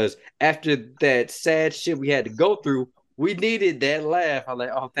because after that sad shit we had to go through, we needed that laugh. I'm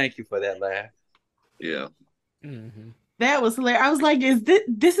like, oh, thank you for that laugh. Yeah. Mm-hmm. That was hilarious. I was like, is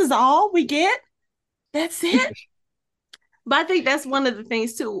this is all we get? That's it? But I think that's one of the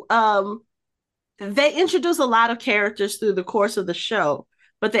things too. They introduce a lot of characters through the course of the show,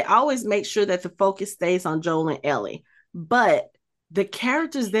 but they always make sure that the focus stays on Joel and Ellie. But the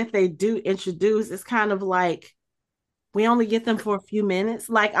characters that they do introduce is kind of like we only get them for a few minutes.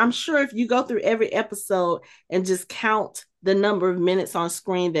 Like I'm sure if you go through every episode and just count the number of minutes on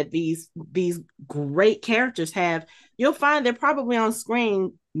screen that these great characters have, you'll find they're probably on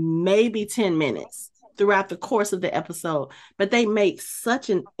screen maybe 10 minutes throughout the course of the episode, but they make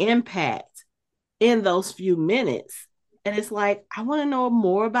such an impact in those few minutes. And it's like, I want to know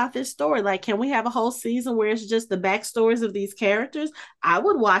more about this story. Like, can we have a whole season where it's just the backstories of these characters? I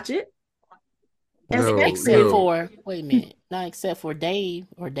would watch it. Except for, wait a minute, not except for Dave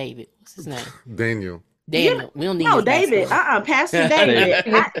or David. What's his name? Daniel. We don't need his David. backstory. Pastor David.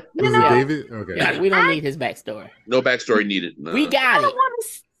 Is it David? Okay. Yeah, we don't need his backstory. No backstory needed. No. We got it.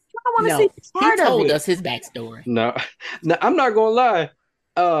 I want to see part he told of it. us his backstory. No, I'm not gonna lie.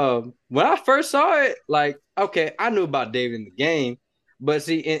 When I first saw it, like, okay, I knew about David in the game, but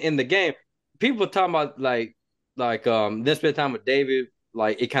see, in the game, people talking about then spend time with David,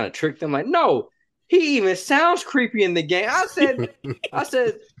 like it kind of tricked them. Like, no, he even sounds creepy in the game. I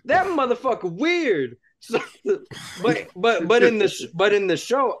said that motherfucker weird. So, but in the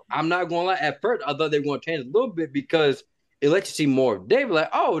show, I'm not gonna lie. At first, I thought they were gonna change a little bit because it lets you see more of David. Like,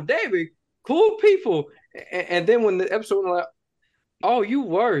 oh, David, cool people. And then when the episode was like, oh, you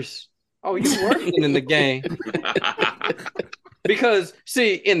worse. Oh, you worse than in the game. Because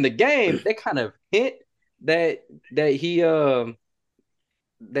see, in the game, they kind of hint that he's a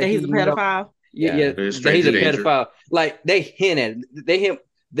pedophile. Yeah, that he's a pedophile. Like they hint at it.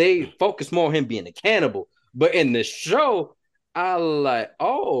 They focus more on him being a cannibal. But in the show, I like,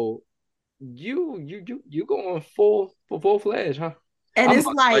 oh, you going full fledged, huh? And it's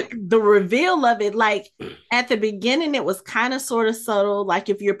like the reveal of it, like at the beginning, it was kind of sort of subtle. Like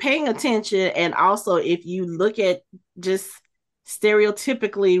if you're paying attention, and also if you look at just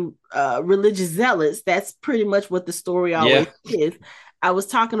stereotypically religious zealots, that's pretty much what the story always is. I was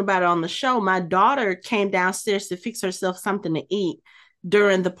talking about it on the show. My daughter came downstairs to fix herself something to eat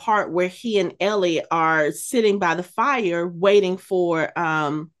during the part where he and Ellie are sitting by the fire waiting for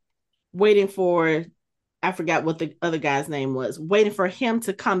I forgot what the other guy's name was, waiting for him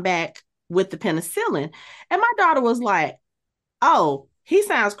to come back with the penicillin. And my daughter was like, oh, he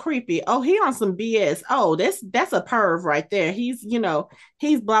sounds creepy. Oh, he on some BS. Oh, that's a perv right there. He's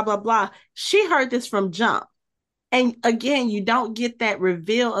blah, blah, blah. She heard this from jump. And again, you don't get that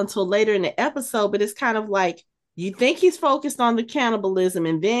reveal until later in the episode, but it's kind of like, you think he's focused on the cannibalism,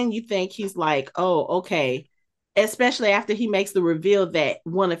 and then you think he's like, oh, okay. Especially after he makes the reveal that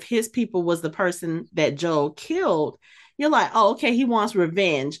one of his people was the person that Joel killed. you're like, oh, okay, he wants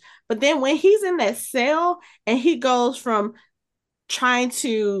revenge. But then when he's in that cell and he goes from trying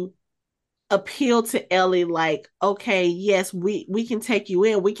to appeal to Ellie, like, okay, yes, we can take you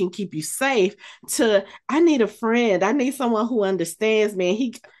in, we can keep you safe, to I need a friend, I need someone who understands me. And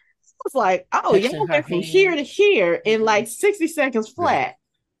he was like, oh, Touching y'all her went from here hand. to here in like 60 seconds Yeah. flat.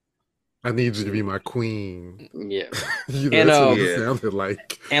 I need you to be my queen. Yeah. And That's what it Yeah. sounded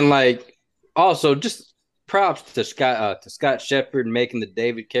like. And like also just props to Scott Shepard making the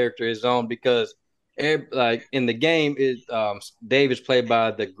David character his own, because like in the game is David's played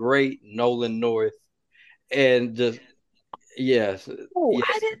by the great Nolan North, and just yes, Oh, I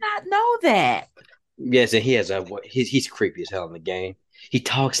yes, did not know that. yes, and he has he's creepy as hell in the game. He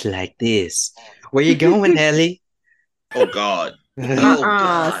talks like this. Where you going, Ellie? Oh God. Oh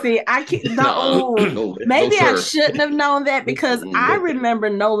God. See, I can't. No. No, No. No, maybe I sir. shouldn't have known that, because I Mm-mm. remember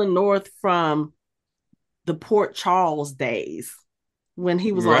Nolan North from the Port Charles days when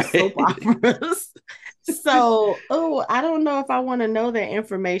he was on soap Right. operas. So, oh, I don't know if I want to know that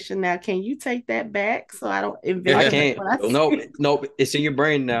information now. Can you take that back so I don't I envision can't. what I Nope. Nope, see? nope. It's in your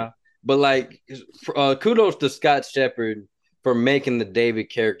brain now. But like, kudos to Scott Shepard for making the David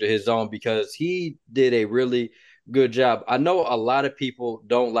character his own, because he did a really good job. I know a lot of people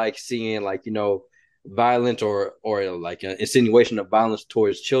don't like seeing like violence or like an insinuation of violence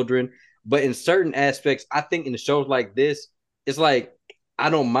towards children, but in certain aspects, I think in shows like this, it's like I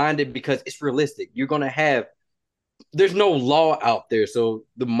don't mind it because it's realistic. You're gonna have there's no law out there, so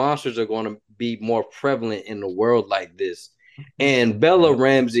the monsters are going to be more prevalent in the world like this. And Bella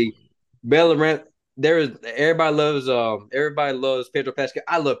Ram, there is everybody loves Pedro Pascal.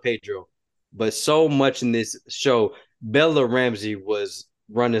 I love Pedro, but so much in this show, Bella Ramsey was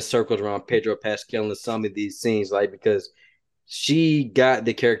running circles around Pedro Pascal in some of these scenes, like because she got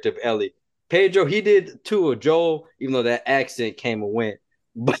the character of Ellie. Pedro, he did too of Joel, even though that accent came and went.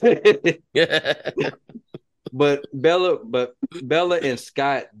 But but Bella and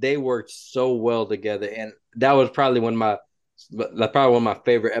Scott, they worked so well together, and that was probably one of my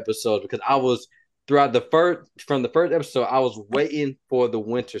favorite episodes, because I was throughout the first episode, I was waiting for the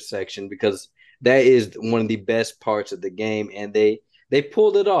winter section, because that is one of the best parts of the game, and they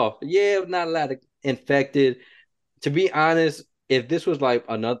pulled it off. Yeah, not a lot of infected. To be honest, if this was like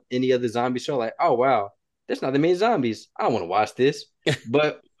any other zombie show, like, oh wow, there's not that many zombies, I don't want to watch this.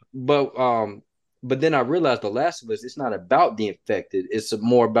 But but um but then I realized The Last of Us, it's not about the infected. It's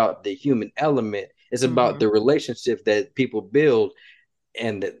more about the human element. It's about Mhm. the relationships that people build,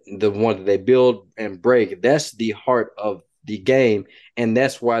 and the one that they build and break. That's the heart of the game. And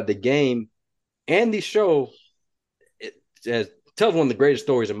that's why the game and the show tells one of the greatest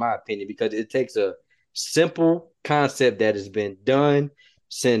stories, in my opinion, because it takes a simple concept that has been done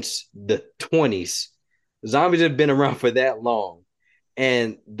since the 20s. Zombies have been around for that long,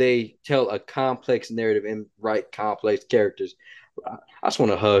 and they tell a complex narrative and write complex characters. I just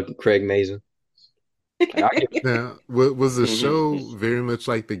want to hug Craig Mazin. Now, was the show Mhm. very much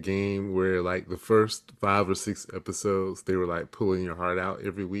like the game, where like the first 5 or 6 episodes they were like pulling your heart out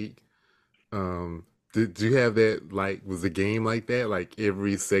every week? Did you have that? Like, was the game like that? Like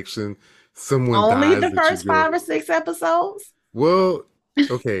every section, someone Only dies the that you first go, 5 or 6 episodes? well,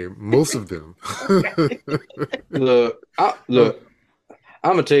 okay, most of them. Okay. Look, I'm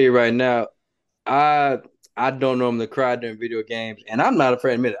gonna tell you right now. I I don't normally cry during video games, and I'm not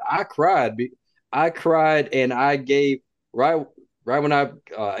afraid to admit it. I cried. I cried, and I gave right right when I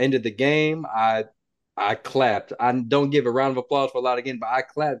ended the game. I clapped. I don't give a round of applause for a lot of games, but I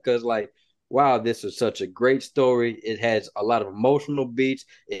clapped because like, wow, this is such a great story. It has a lot of emotional beats.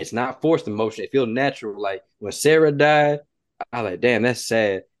 It's not forced emotion. It feels natural. Like when Sarah died, I was like, damn, that's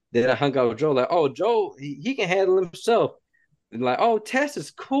sad. Then I hung out with Joe, like, oh, Joe, he can handle himself. And like, oh, Tess is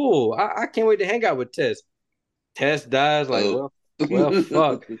cool. I can't wait to hang out with Tess. Tess dies, like, Oh. well,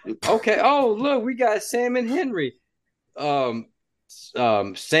 fuck. Okay. Oh, look, we got Sam and Henry. Um,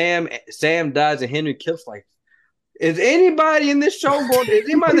 Sam dies and Henry kills. Like, is anybody in this show going? Is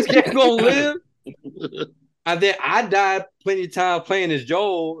anybody in this game gonna live? And then I died plenty of times playing as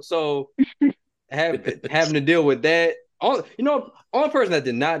Joel, so having to deal with that. Only person that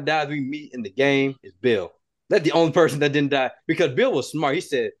did not die that we meet in the game is Bill. That's the only person that didn't die, because Bill was smart. He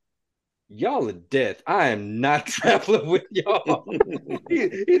said, y'all are death. I am not traveling with y'all.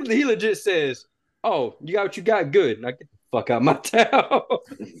 He legit says, oh, you got what you got? Good. Now get the fuck out of my town.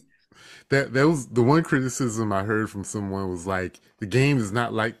 That was the one criticism I heard from someone, was like, the game is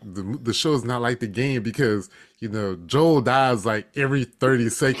not like the show is not like the game, because Joel dies like every 30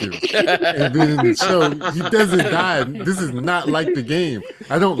 seconds, and then in the show he doesn't die. This is not like the game.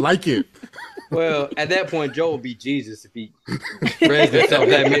 I don't like it. Well, at that point, Joe would be Jesus if he res himself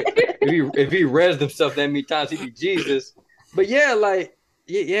that many. If he res himself that many times, he'd be Jesus. But yeah, like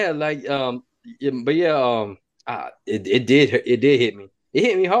yeah, like but yeah, it did hit me. It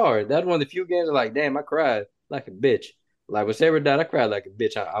hit me hard. That's one of the few games that, like, damn, I cried like a bitch. Like when Sarah died, I cried like a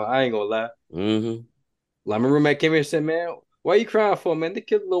bitch. I ain't gonna lie. Mm-hmm. Like my roommate came here and said, "Man, why you crying for, man? They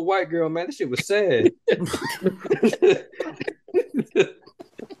killed a little white girl, man. This shit was sad."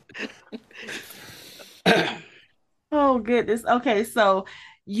 Oh goodness. Okay, so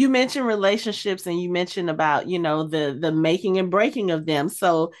you mentioned relationships and you mentioned about, the making and breaking of them.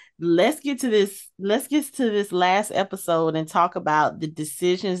 So let's get to this last episode and talk about the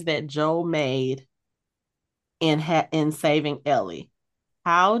decisions that Joel made in saving Ellie.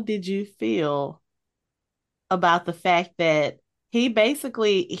 How did you feel about the fact that he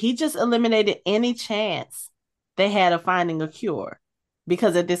just eliminated any chance they had of finding a cure,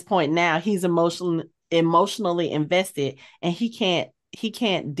 because at this point now he's emotionally invested, and he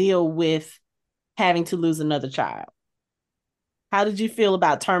can't deal with having to lose another child. How did you feel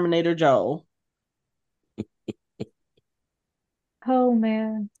about Terminator Joel? Oh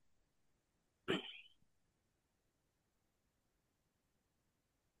man.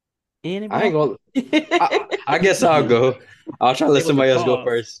 I Anybody? ain't gonna. I guess I'll go. I'll try to let It was a somebody else go pause.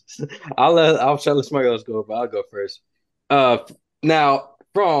 first. I'll try to let somebody else go, but I'll go first. Now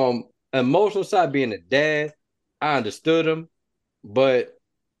from emotional side, being a dad, I understood him, but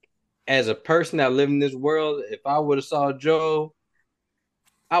as a person that lived in this world, if I would have saw Joe,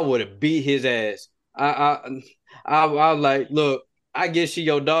 I would have beat his ass. I was like, look, I guess she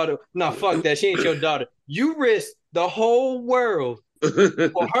your daughter. No, fuck that. She ain't your daughter. You risked the whole world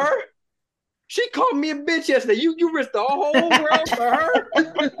for her. She called me a bitch yesterday. You risked the whole world for her.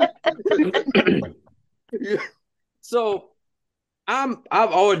 So I've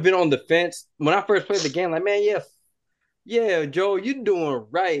always been on the fence. When I first played the game, like, man, yeah, Joe, you doing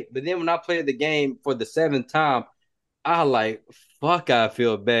right. But then when I played the game for the seventh time, I like, fuck, I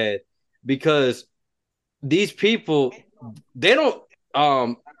feel bad because these people, they don't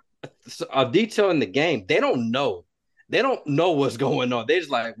a detail in the game, they don't know what's going on. They just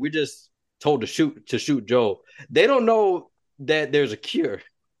like, we're just told to shoot Joel. They don't know that there's a cure.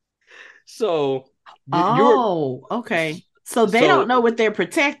 So you're Oh, okay. So they don't so know what they're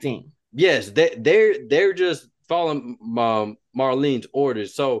protecting. yes, they're just following Marlene's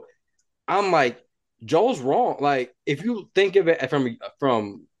orders. So I'm like, Joel's wrong. Like, if you think of it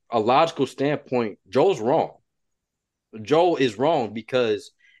from a logical standpoint, Joel's wrong. Joel is wrong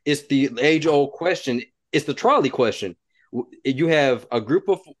because it's the age old question. It's the trolley question. You have a group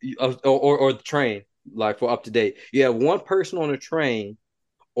or the train, like for up to date. You have one person on a train,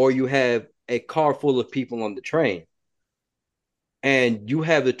 or you have a car full of people on the train, and you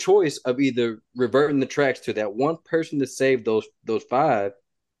have the choice of either reverting the tracks to that one person to save those five,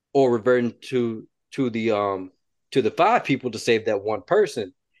 or reverting to the five people to save that one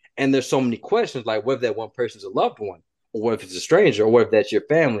person. And there's so many questions, like what if that one person's a loved one, or what if it's a stranger, or what if that's your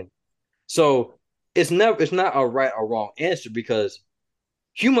family. So it's not a right or wrong answer, because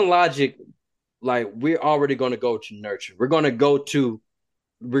human logic, like, we're already going to go to nurture. We're going to go to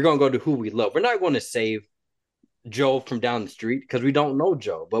who we love. We're not going to save Joe from down the street because we don't know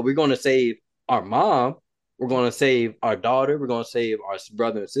Joe, but we're going to save our mom. We're going to save our daughter. We're going to save our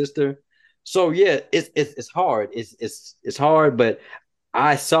brother and sister. So yeah, it's hard. It's hard, but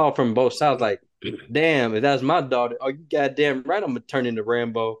I saw from both sides, like, damn, if that's my daughter, oh, you goddamn right, I'm gonna turn into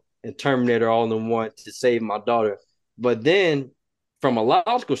Rambo and Terminator all in one to save my daughter. But then, from a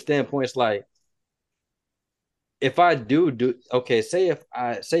logical standpoint, it's like, if I do okay, say if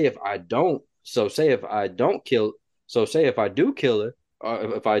I don't, so say if I don't kill, so say if I do kill her,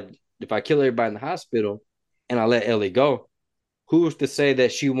 or if I kill everybody in the hospital and I let Ellie go, who's to say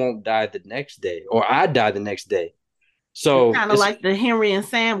that she won't die the next day, or I die the next day? It's So kind of like the Henry and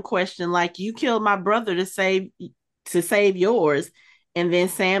Sam question, like you killed my brother to save yours, and then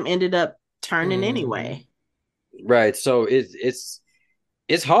Sam ended up turning anyway. right. So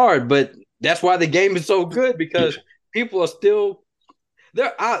it's hard, but that's why the game is so good, because people are still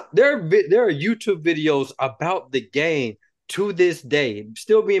there are YouTube videos about the game to this day,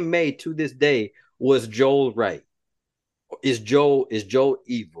 still being made to this day. Was Joel right? Is Joel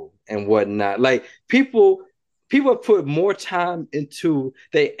evil and whatnot? Like, people put more time into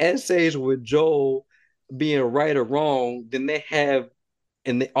their essays with Joel being right or wrong than they have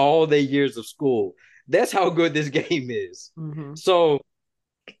in all their years of school. That's how good this game is. Mm-hmm. So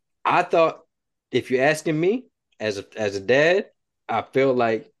I thought, if you're asking me as a dad, I feel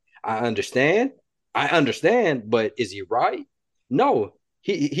like I understand. I understand, but is he right? No.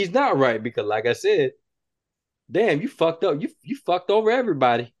 he's not right because, like I said, damn, you fucked up. You fucked over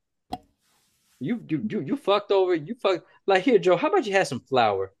everybody. You fucked over. You fucked like here, Joe. How about you have some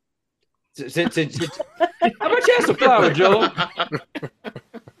flour? How about you have some flour, Joe?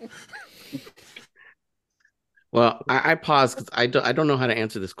 Well, I paused because I don't know how to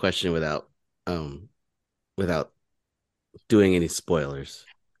answer this question without doing any spoilers.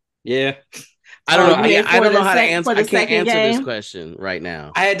 Yeah, I don't know. You mean I for don't know the how to answer. for I the can't second answer this game? question right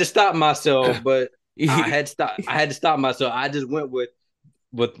now. I had to stop myself, but I had to stop myself. I just went with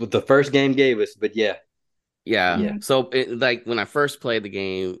what the first game gave us. But yeah, Yeah. yeah. Mhm. So like when I first played the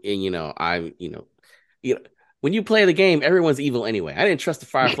game, and you know, when you play the game, everyone's evil anyway. I didn't trust the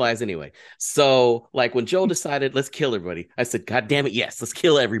Fireflies anyway. So like when Joel decided let's kill everybody, I said, God damn it, yes, let's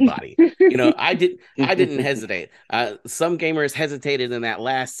kill everybody. I didn't hesitate. Some gamers hesitated in that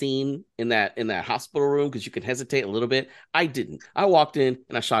last scene in that hospital room because you can hesitate a little bit. I didn't. I walked in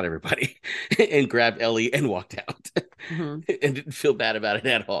and I shot everybody and grabbed Ellie and walked out Mhm. and didn't feel bad about it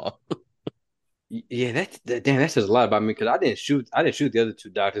at all. Yeah, damn, that says a lot about me because I didn't shoot the other two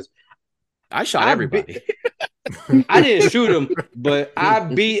doctors. I shot I beat everybody. I didn't shoot them, but I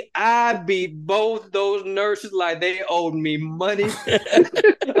beat both those nurses like they owed me money.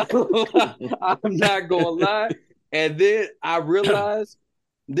 I'm not gonna lie. And then I realized,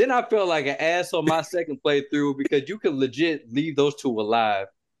 then I felt like an ass on my second playthrough because you could legit leave those two alive.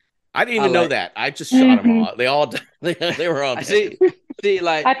 I didn't I even know like that. I just shot them Mhm. all. They all they were all I dead. see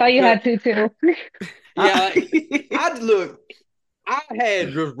like I thought you had to too. yeah, like I look, I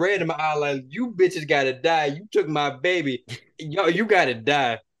had just red in my eye like you bitches gotta die. You took my baby. Yo, you gotta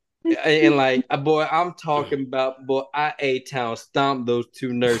die. And like boy, I'm talking about boy, I A-Town stomped those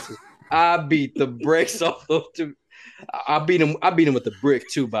two nurses. I beat the brakes off those two. I beat them. I beat them with the brick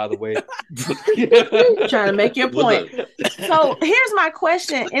too, by the way. Trying to make your Was point. it? So here's my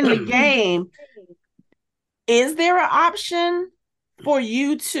question in the game. Is there an option for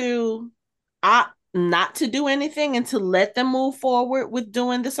you to opt not to do anything and to let them move forward with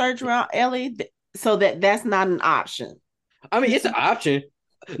doing the surgery on Ellie so that that's not an option? I mean, it's an option.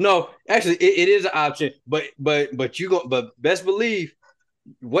 No, actually, it is an option. But you go. But best believe.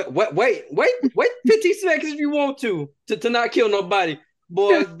 Wait 15 seconds if you want to not kill nobody.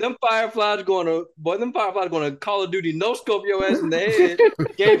 Them fireflies gonna Call of Duty no scope your ass in the head.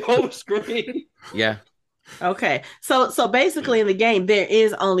 Game over screen. Yeah, Okay. So basically in the game there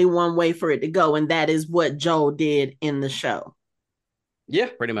is only one way for it to go, and that is what Joel did in the show. Yeah.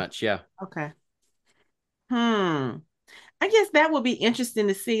 pretty much. Yeah. Okay. Hmm. I guess that would be interesting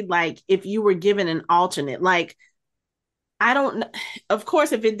to see, like, if you were given an alternate. Like, I don't know. Of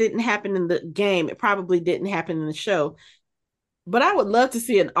course, if it didn't happen in the game, it probably didn't happen in the show. But I would love to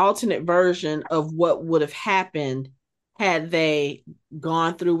see an alternate version of what would have happened had they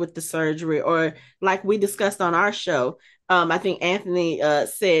gone through with the surgery, or like we discussed on our show. I think Anthony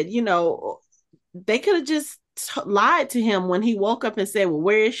said, they could have just lied to him when he woke up and said, "Well,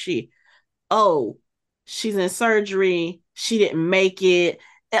 where is she?" "Oh, she's in surgery. She didn't make it."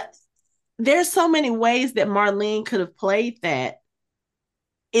 Uh, There's so many ways that Marlene could have played that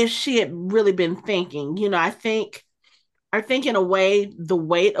if she had really been thinking. I think in a way the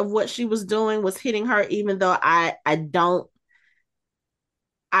weight of what she was doing was hitting her, even though I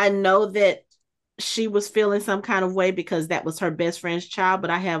know that she was feeling some kind of way because that was her best friend's child, but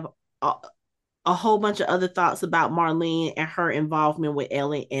I have a, a whole bunch of other thoughts about Marlene and her involvement with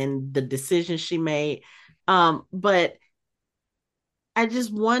Ellie and the decisions she made. But I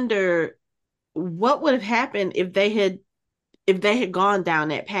just wonder what would have happened if they had gone down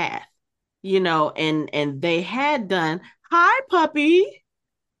that path, and they had done, "Hi puppy,"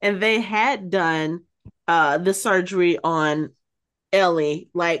 and they had done the surgery on Ellie.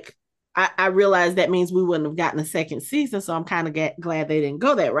 Like, I realize that means we wouldn't have gotten a second season, so I'm kind of glad they didn't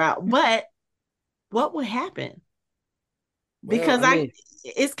go that route. But what would happen? Well, Because I mean,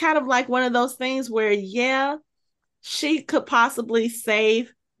 it's kind of like one of those things where, yeah, she could possibly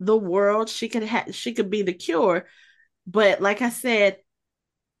save the world. She could be the cure. But like I said,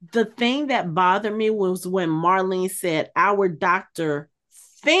 the thing that bothered me was when Marlene said, "Our doctor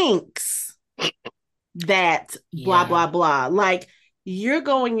thinks that blah Yeah. blah blah." Like, you're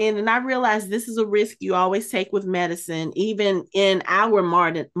going in, and I realize this is a risk you always take with medicine, even in our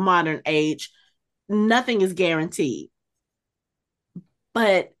modern age. Nothing is guaranteed,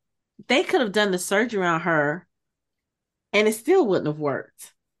 but they could have done the surgery on her and it still wouldn't have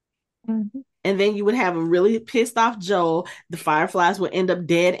worked. Mhm. And then you would have a really pissed off Joel. The Fireflies would end up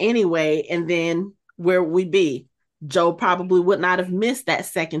dead anyway, and then where would we be? Joel probably would not have missed that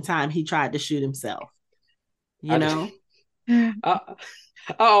second time he tried to shoot himself, you I just know I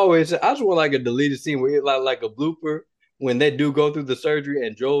I just want like a deleted scene where it like a blooper when they do go through the surgery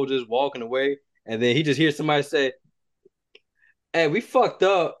and Joel just walking away and then he just hears somebody say, "Hey, we fucked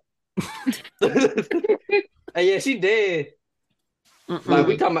up." Hey, yeah, she dead. Like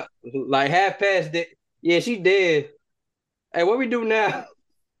we talking about like half past dead. Yeah, she dead. Hey, what we do now?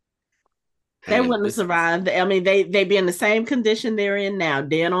 They And wouldn't have survived. I mean, they be in the same condition they're in now,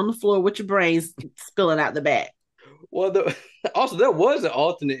 dead on the floor with your brains spilling out the back. Well, also there was an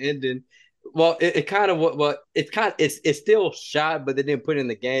alternate ending. Well, it kind of well, it's still shot, but they didn't put it in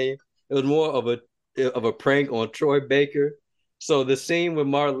the game. It was more of a prank on Troy Baker. So the scene with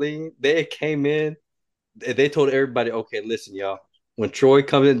Marlene, they came in, they told everybody, okay, listen, y'all, when Troy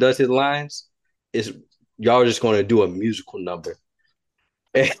comes in and does his lines, it's y'all just going to do a musical number.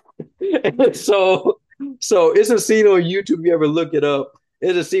 So it's a scene on YouTube. If you ever look it up,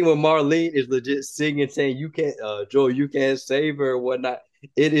 it's a scene where Marlene is legit singing, saying, "You can't, Joel, you can't save her," or whatnot.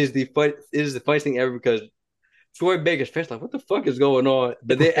 It is the funniest thing ever because Troy Baker's face like, "What the fuck is going on?"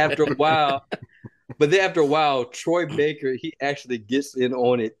 But then after a while, Troy Baker he actually gets in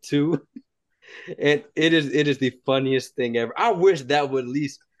on it too, and it is the funniest thing ever. I wish that would at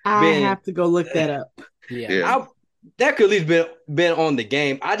least I been have to go look that up. yeah. that could at least been on the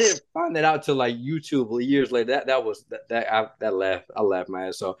game. I didn't find that out till like YouTube years later. That laughed. I laughed my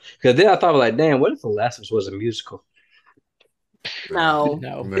ass off because then I thought like, damn, what if The Last of Us was a musical? No,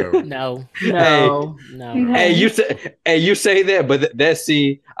 No, No. no, Hey, no. no. hey, you say that, but that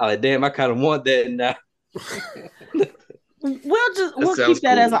scene, I like, damn, I kind of want that now. We'll sounds keep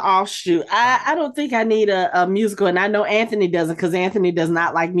that as cool. an offshoot. I don't think I need a musical, and I know Anthony doesn't because Anthony does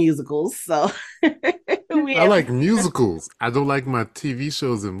not like musicals. So I like musicals. I don't like my TV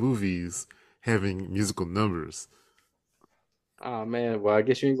shows and movies having musical numbers. Oh man, well, I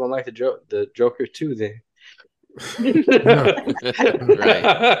guess you ain't gonna like the Joker too then. No.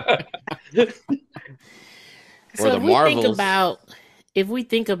 Right. Or So the Marvels. if we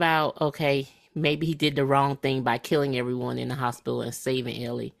think about, okay, maybe he did the wrong thing by killing everyone in the hospital and saving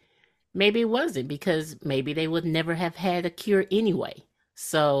Ellie. Maybe it wasn't because maybe they would never have had a cure anyway.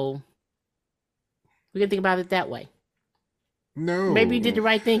 So we can think about it that way. No. Maybe you did the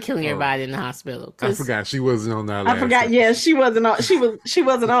right thing killing Oh. everybody in the hospital. I forgot she wasn't on that I last forgot. episode. Yeah, she wasn't on. She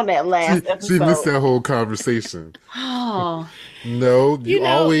wasn't on that last episode. She missed that whole conversation. Oh, No, you You know-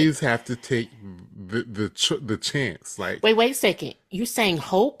 always have to take the chance. Like Wait a second. You saying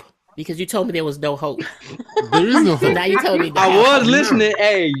hope? Because you told me there was no hope. there is no So hope. now you told me I that. was listening.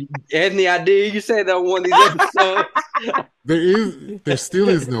 Hey, Anthony, I did. You say that on one of these episodes. There still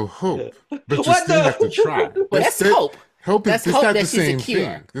is no hope, but you What still the- have to try. Well, that's hope. Hope is That's it's hope not that the she's a same cure.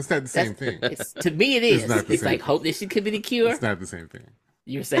 thing. It's not the same thing. To me, it is. It's not the It's same like thing. hope that she could be the cure. It's not the same thing.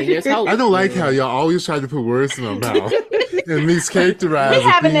 You're saying there's hope. I don't like how y'all always try to put words in my mouth and mischaracterize we the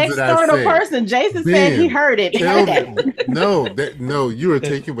have an things that I external say. person. Jason said he Ben, heard it. Tell Okay. me, no, you are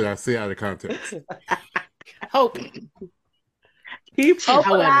taking what I say out of context. Hope. Keep hope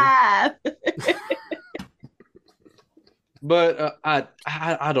However. alive. But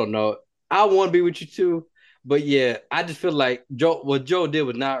I don't know. I want to be with you too. But yeah, I just feel like what Joe did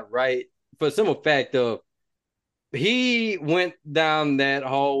was not right for the simple fact of he went down that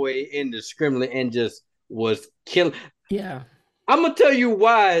hallway indiscriminately and just was killing. Yeah. I'm gonna tell you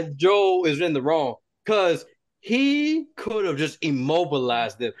why Joe is in the wrong. Because he could have just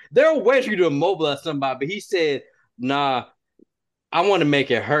immobilized them. There are ways for you to immobilize somebody, but he said, nah, I want to make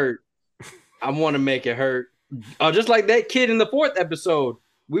it hurt. I want to make it hurt. Just like that kid in the 4th episode.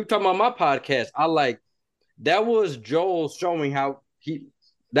 We were talking about my podcast. That was Joel showing how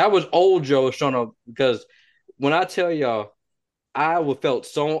that was old Joel showing up because when I tell y'all, I felt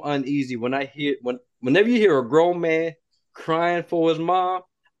so uneasy whenever you hear a grown man crying for his mom,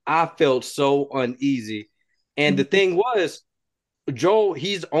 I felt so uneasy. And the thing was, Joel,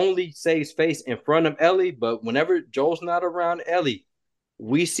 he's only saves face in front of Ellie, but whenever Joel's not around Ellie,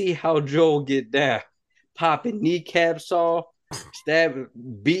 we see how Joel get down, popping kneecaps off, stabbing,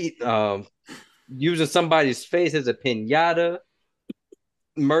 using somebody's face as a pinata,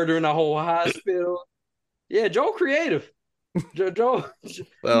 murdering a whole hospital. Yeah, Joel creative. Joel.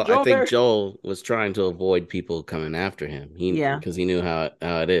 Well, Joel I think Joel was trying to avoid people coming after him. Because he knew how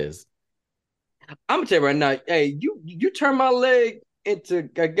it is. I'm gonna tell you right now. Hey, you turn my leg into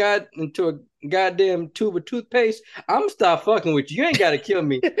a goddamn tube of toothpaste. I'm gonna stop fucking with you. You ain't gotta kill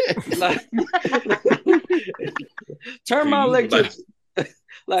me. Like, turn my leg to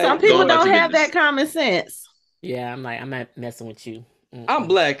like. Some people Don't don't let you have get that common sense. Yeah, I'm not messing with you. I'm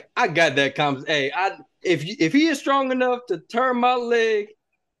black. I got that comment. Hey, if he is strong enough to turn my leg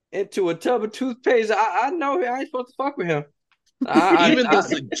into a tub of toothpaste, I know I ain't supposed to fuck with him. Even the I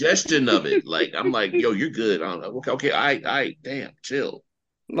suggestion of it, like I'm like, yo, you're good. I don't know. Okay, okay, I, damn, chill.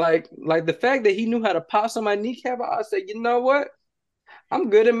 like the fact that he knew how to pop somebody's kneecap. I said, you know what? I'm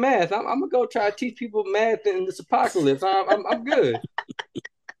good at math. I'm gonna go try to teach people math in this apocalypse. I'm good.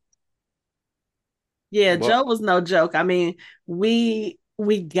 Yeah, Well, Joe was no joke. I mean, we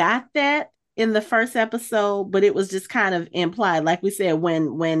got that in the first episode, but it was just kind of implied. Like we said,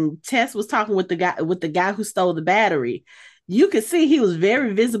 when Tess was talking with the guy who stole the battery, you could see he was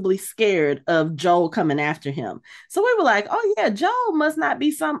very visibly scared of Joel coming after him. So we were like, oh yeah, Joel must not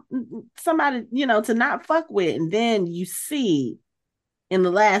be somebody, to not fuck with. And then you see in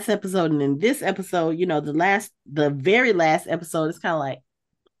the last episode and in this episode, the very last episode, it's kind of like,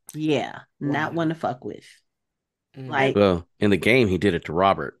 yeah, not one to fuck with. Mhm. Like, Well, in the game, he did it to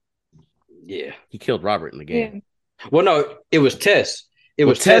Robert. yeah. He killed Robert in the game. Yeah. Well, no, it was Tess. It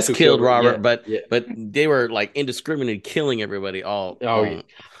Well, was Tess Tess who killed killed. Yeah, Robert, but yeah. but they were like indiscriminately killing everybody Oh, yeah.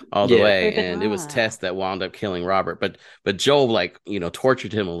 all the Yeah. way, Perfect. and it was Tess that wound up killing Robert. But Joel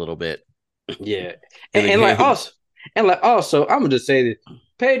tortured him a little bit Yeah, in the and like game. also, I'm gonna just say that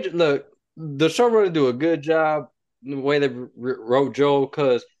Page, look, the showrunner do a good job in the way they wrote Joel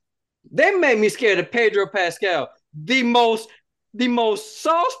because they made me scared of Pedro Pascal, the most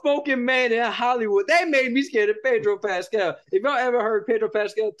soft spoken man in Hollywood. They made me scared of Pedro Pascal. If y'all ever heard Pedro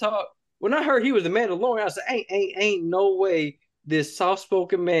Pascal talk, when I heard he was the Mandalorian, I said, ain't no way this soft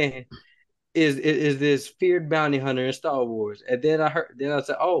spoken man is this feared bounty hunter in Star Wars. And then I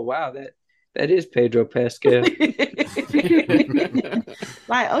said, oh wow, that is Pedro Pascal.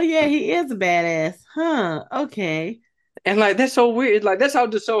 like, oh yeah, he is a badass, huh? Okay. And like that's so weird. Like that's how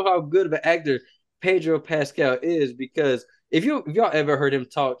to show how good of an actor Pedro Pascal is because if y'all ever heard him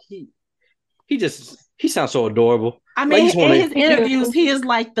talk, he sounds so adorable. I Like you mean, just want in to his interviews, he is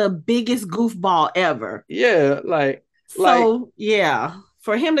like the biggest goofball ever. yeah, like So yeah,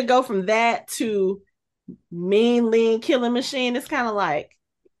 for him to go from that to mean, lean, killing machine, it's kind of like,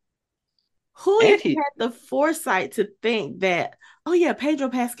 who and even he had the foresight to think that, oh yeah, Pedro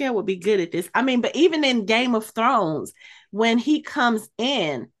Pascal would be good at this? I mean, but even in Game of Thrones, when he comes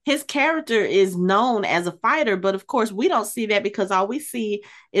in, his character is known as a fighter, but of course, we don't see that because all we see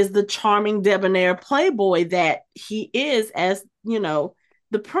is the charming, debonair playboy that he is as,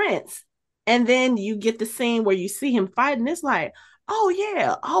 the prince. And then you get the scene where you see him fighting. It's like, oh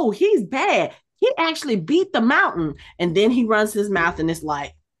yeah, oh, he's bad. He actually beat the mountain. And then he runs his mouth and it's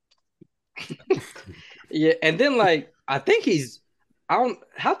like, yeah, and then like I think he's I don't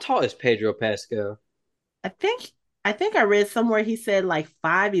how tall is Pedro Pascal? I think I read somewhere he said like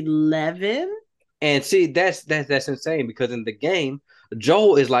 5'11". And see, that's insane because in the game,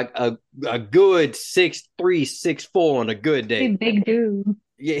 Joel is like a good 6'3", 6'4" on a good Hey, day. big dude.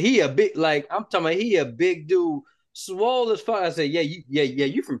 Yeah, he a big like I'm talking about he a big dude, swole as fuck. I said,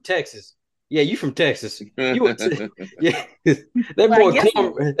 you from Texas. Yeah, you from Texas. You went to, yeah, Well, I guess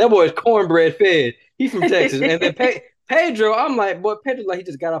that boy is cornbread fed. He from Texas. And then Pedro, I'm like, boy, Pedro like he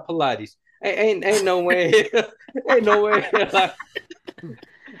just got out Pilates. Ain't no way. Ain't no way. Like,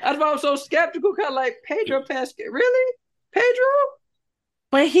 that's why I'm so skeptical. Kind of like Pedro Pascal, really? Pedro?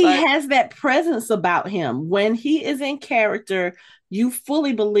 but he Like, has that presence about him. When he is in character, you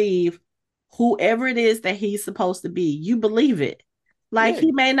fully believe whoever it is that he's supposed to be. You believe it. Like yeah,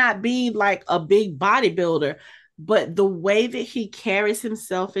 he may not be like a big bodybuilder, but the way that he carries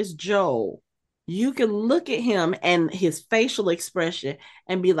himself as Joel, you can look at him and his facial expression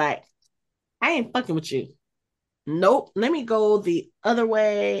and be like, I ain't fucking with you. Nope. Let me go the other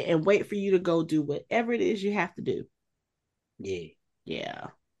way and wait for you to go do whatever it is you have to do. yeah. Yeah.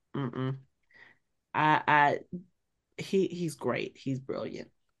 Mm-mm. I he's great. He's brilliant.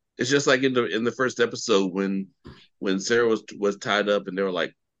 It's just like in the first episode when Sarah was tied up and they were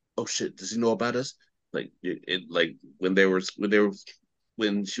like, "Oh shit, does he know about us?" Like like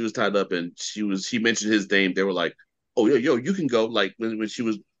when she was tied up and he mentioned his name, they were like, "Oh yo, you can go." Like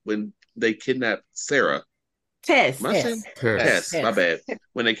when they kidnapped Sarah. Tess. Am I saying Test. Tess? My bad.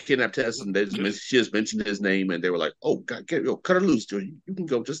 When they kidnapped Tess and she just mentioned his name and they were like, "Oh God, cut her loose, dude. You can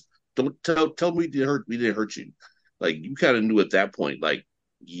go. Just don't tell me we didn't hurt you." Like you kind of knew at that point. Like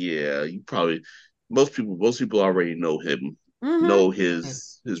yeah, you probably most people already know him, Mm-hmm. know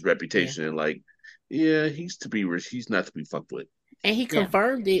his Yeah. reputation, and like yeah, he's not to be fucked with. And he Yeah.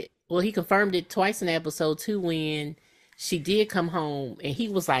 confirmed it. Well, he confirmed it twice in the episode too when she did come home and he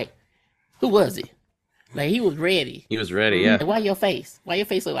was like, who was it? Like he was ready. He was ready, Mhm. yeah. And why your face? Why your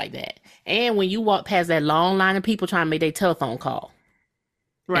face look like that? And when you walk past that long line of people trying to make their telephone call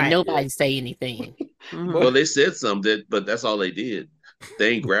and Right. nobody say anything. Mhm. Well, they said something, but that's all they did. They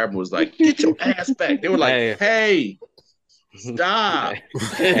ain't grab him was like, get your ass back. They were like, Hey, hey, Stop.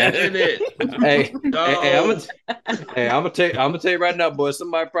 Hey, End it. hey, No. I'm gonna tell you right now, boy.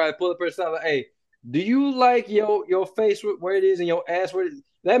 Somebody probably pull a person out like, hey, do you like your face where it is and your ass where it is?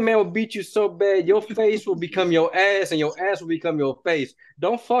 That man will beat you so bad, your face will become your ass and your ass will become your face.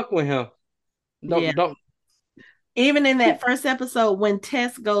 Don't fuck with him. Yeah. Don't. Even in that first episode, when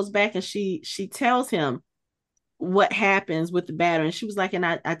Tess goes back and she tells him what happens with the battery, and she was like, and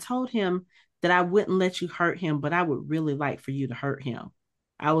I told him that I wouldn't let you hurt him, but I would really like for you to hurt him.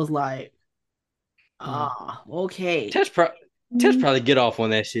 I was like, oh, okay. Tess probably get off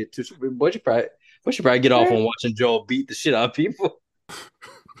on that shit too. Boy, she probably get off on watching Joel beat the shit out of people.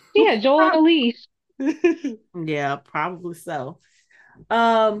 Yeah, Joel on a leash. Yeah, probably so.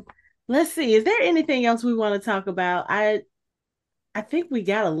 Um, let's see. Is there anything else we want to talk about? I think we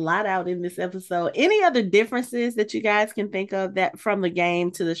got a lot out in this episode. Any other differences that you guys can think of that from the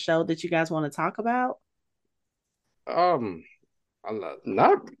game to the show that you guys want to talk about? Um, I'm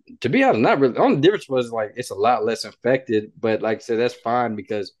not to be honest, not really. The only difference was like it's a lot less infected, but like I said, that's fine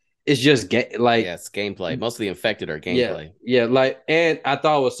because it's just like Yeah, it's gameplay. Most of the infected are yeah, gameplay. yeah, like and I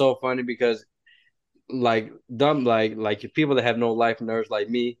thought it was so funny because like dumb like people that have no life nerves like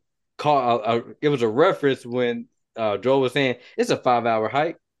me call it was a reference when Joel was saying it's a 5 hour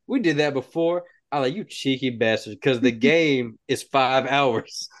hike. We did that before. I like you cheeky bastard because the game is 5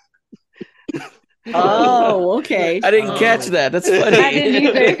 hours. Oh, okay. I didn't catch that. That's funny. I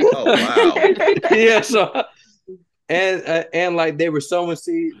didn't either. Oh, wow. Yeah, so and like they were sowing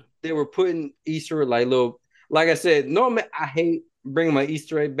seed, they were putting Easter like little like I said, normally I hate bringing my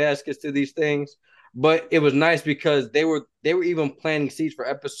Easter egg baskets to these things, but it was nice because they were even planting seeds for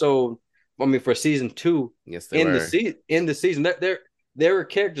for season 2 Yes, they were. in the season. There are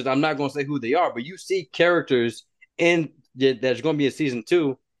characters, I'm not gonna say who they are, but you see characters in that's gonna be in season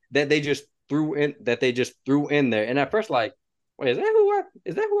 2 that they just threw in there. And at first, like, wait, is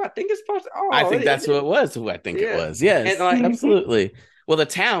that who I think it's supposed to? Oh, I think that's who it was. Who I think it was. Yes, and like, absolutely. Well, the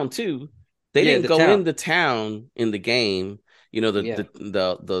town too. They Yeah, didn't the go town. in the town in the game. You know Yeah.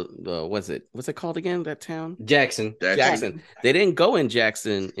 the what's it called again? That town. Jackson. Jackson. They didn't go in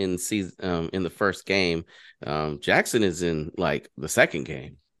Jackson in in the first game. Jackson is in like the second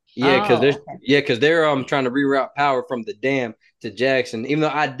game. Yeah, Oh, because they're trying to reroute power from the dam to Jackson. Even though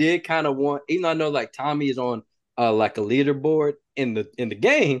I did kind of want, even though I know like Tommy is on like a leaderboard in the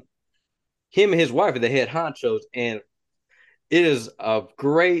game, him and his wife are the head honchos, and it is a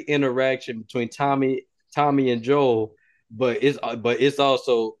great interaction between Tommy and Joel. But it's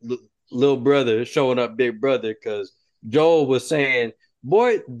also little brother showing up big brother because Joel was saying,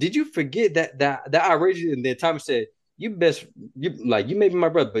 "Boy, did you forget that I raised you?" And then Tommy said, you may be my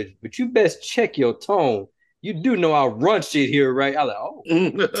brother, but you best check your tone. You do know I run shit here, right?" I was like,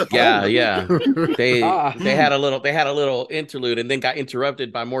 "Oh, Yeah, oh. yeah. They Ah. they had a little interlude and then got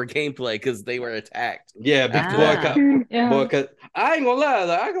interrupted by more gameplay because they were attacked. Yeah, After boy, that. Yeah. cause I ain't gonna lie,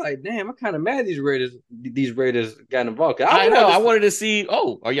 like, I was like, damn, I'm kind of mad these Raiders got involved. 'Cause I know. I wanted to see.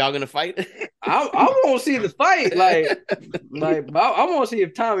 Oh, are y'all gonna fight? I want to see the fight, I want to see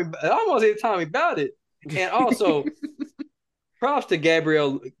if Tommy about it, and also props to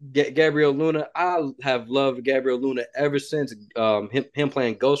Gabriel Luna. I have loved Gabriel Luna ever since him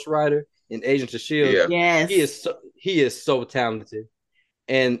playing Ghost Rider in Agents of Shield. Yeah. yes. He is so talented,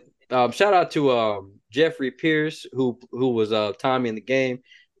 and shout out to Jeffrey Pierce who was Tommy in the game.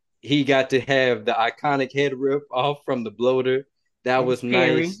 He got to have the iconic head rip off from the bloater. That was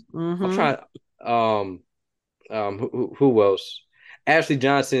Perry. nice. Mm-hmm. I'm trying. Who else? Ashley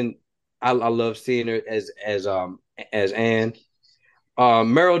Johnson. I love seeing her as Anne.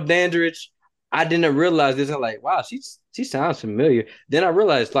 Meryl Dandridge. I didn't realize this. I'm like, wow, she sounds familiar. Then I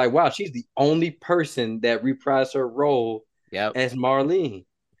realized, like, wow, she's the only person that reprised her role Yep. as Marlene.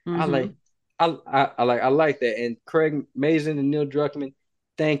 Mm-hmm. I like that. And Craig Mazin and Neil Druckmann,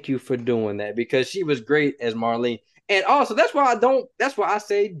 thank you for doing that because she was great as Marlene. And also that's why I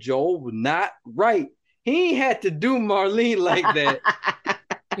say Joel was not right. He ain't had to do Marlene like that.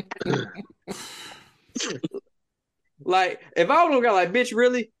 Like if I would have got like, bitch,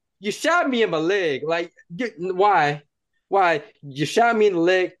 really? You shot me in my leg. Like, why? Why? You shot me in the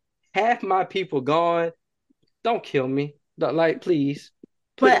leg. Half my people gone. Don't kill me. Like, please.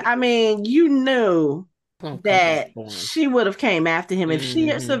 But I mean, you knew Oh, come that on. she would have came after him. If she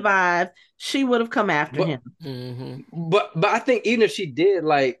had Mhm. survived, she would have come after But- him. Mhm. But I think even if she did,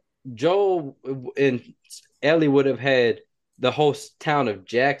 like Joel and Ellie would have had the whole town of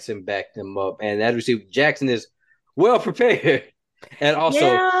Jackson back them up, and as we see, Jackson is well prepared, and also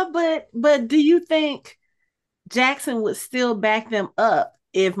Yeah, but do you think Jackson would still back them up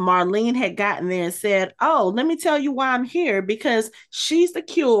if Marlene had gotten there and said, "Oh, let me tell you why I'm here, because she's the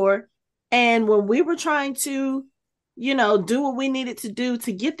cure. And when we were trying to, do what we needed to do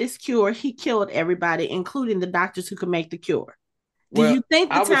to get this cure, he killed everybody, including the doctors who could make the cure." Do Well, you think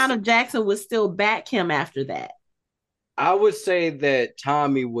the I town was of Jackson would still back him after that? I would say that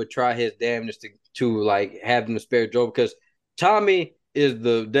Tommy would try his damnedest to like have him spare Joe because Tommy is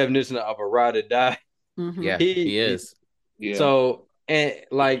the definition of a ride or die. Mm-hmm. Yeah, he is. Yeah. So and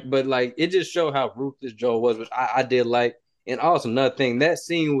like, but like it just showed how ruthless Joe was, which I did like. And also another thing, that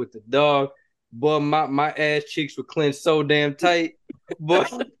scene with the dog, boy, my ass cheeks were clenched so damn tight,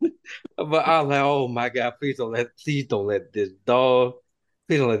 but but I was like, oh my god, please don't let this dog,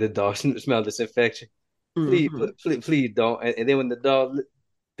 please don't let the dog smell this infection. Mm-hmm. Please don't. And then when the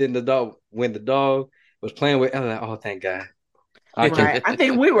dog was playing with, I was like, oh, thank God. I can, Right. I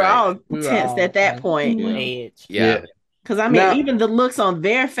think we were Right. all We were tensed all at that on point. Yeah. edge. yeah. Yeah. Because I mean, Now, even the looks on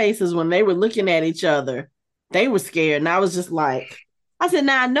their faces when they were looking at each other, they were scared. And I was just like, I said,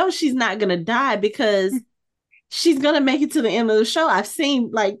 now I know she's not going to die because she's going to make it to the end of the show. I've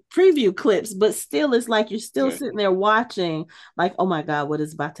seen like preview clips, but still, it's like you're still Yeah. sitting there watching, like, oh my God, what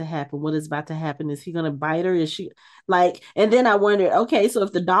is about to happen? What is about to happen? Is he going to bite her? Is she like, and then I wondered, okay, so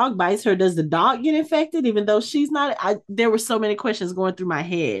if the dog bites her, does the dog get infected, even though she's not? There were so many questions going through my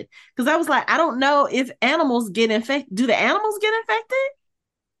head because I was like, I don't know if animals get infected. Do the animals get infected?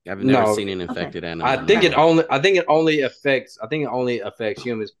 I've never no, seen an Okay. infected animal. I think Okay. it only affects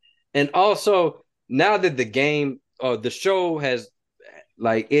humans. And also, now that the show has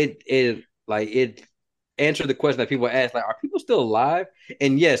it answered the question that people ask, like, are people still alive?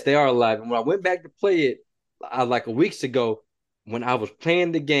 And yes, they are alive. And when I went back to play it, like a weeks ago, when I was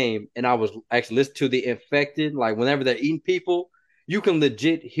playing the game and I was actually listening to the infected, like whenever they're eating people, you can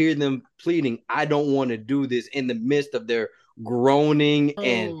legit hear them pleading, "I don't want to do this," in the midst of their groaning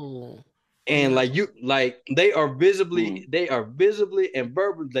Oh, and Yeah. like they are visibly and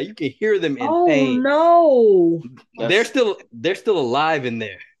verbally, like you can hear them in Oh pain. no. That's They're still alive in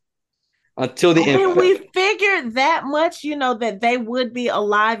there until the When we infect. figured that much, that they would be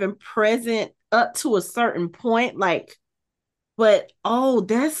alive and present up to a certain point, like, but oh,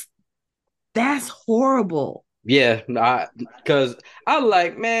 that's horrible. Yeah, because I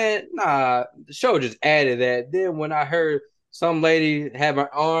like, man, nah, the show just added that. Then when I heard some lady have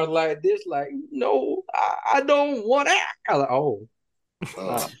her arms like this, like, no, I don't want that. I like, oh,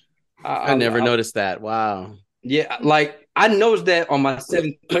 uh, I never I noticed that. Wow. yeah, like I noticed that on my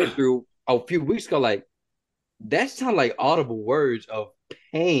seventh playthrough a few weeks ago. Like that sound like audible words of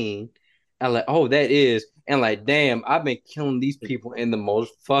pain. And like, oh, that is, and like, damn, I've been killing these people in the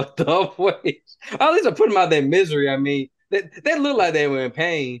most fucked up ways. At least I put them out of their misery. I mean, they look like they were in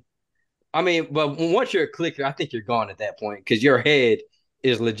pain. I mean, but once you're a clicker, I think you're gone at that point because your head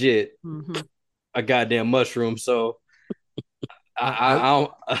is legit Mm-hmm. a goddamn mushroom. So I,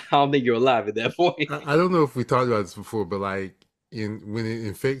 I don't think you're alive at that point. I don't know if we talked about this before, but like when it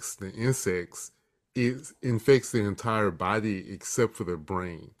infects the insects, it infects the entire body except for the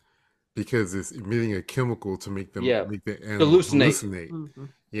brain because it's emitting a chemical to make Yeah, the animal hallucinate. hallucinate. Mm-hmm.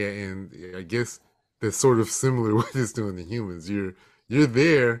 Yeah, and I guess that's sort of similar what it's doing to humans. You're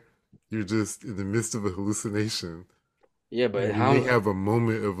there, you're just in the midst of a hallucination. Yeah, but And you may how? have a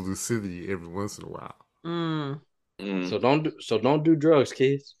moment of lucidity every once in a while. Mm. So don't do drugs,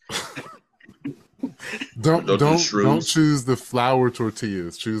 kids. Don't Don't do don't don't shrooms. choose the flour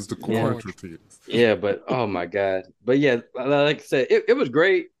tortillas. Choose the corn corn. tortillas. Yeah, but oh my god. But yeah, like I said, it was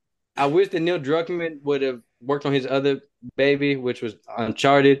great. I wish that Neil Druckmann would have worked on his other baby, which was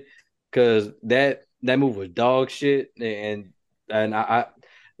Uncharted, because that movie was dog shit. And I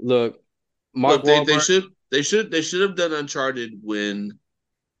look, Mark Look, they Wahlberg. they should have done Uncharted when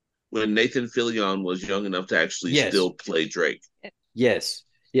Nathan Fillion was young enough to actually Yes, still play Drake, yes,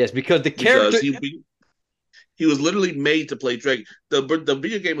 because the character. because he was literally made to play Drake. The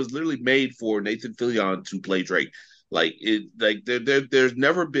video game was literally made for Nathan Fillion to play Drake. There's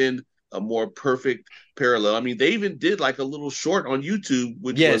never been a more perfect parallel. I mean, they even did like a little short on YouTube,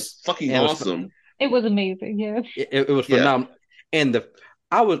 which Yes, was fucking and awesome. It was amazing. Yeah. it was Yeah, phenomenal. And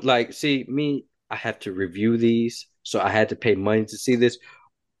I was like, see me, I have to review these, so I had to pay money to see this.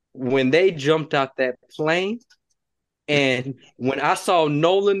 When they jumped out that plane, and when I saw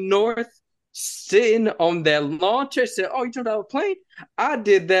Nolan North sitting on that lawn chair, said, "Oh, you jumped out of a plane?" I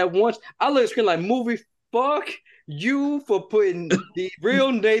did that once. I looked at the screen like, movie, fuck you for putting the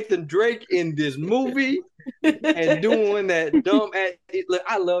real Nathan Drake in this movie and doing that dumb ass. Look,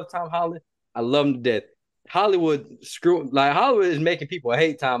 I love Tom Holland. I love him to death. Hollywood is making people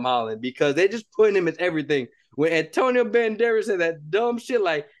hate Tom Holland because they're just putting him as everything. when Antonio Banderas said that dumb shit,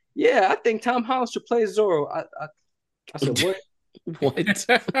 like, yeah, I think Tom Holland should play Zorro. I said, what? What?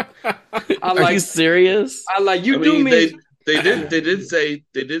 I Are you like, serious? I like, you I do mean, mean. they did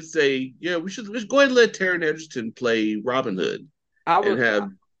say, yeah, we should go ahead and let Taron Egerton play Robin Hood I and was, have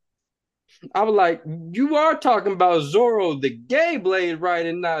I was like, you are talking about Zorro the gay blade, right?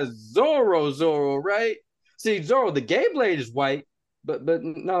 And not Zorro, right? See, Zorro the gay blade is white, but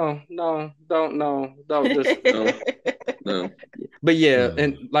don't just no, no. but yeah, Hmm.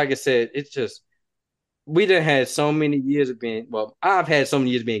 and like I said, it's just we done had so many years of being I've had so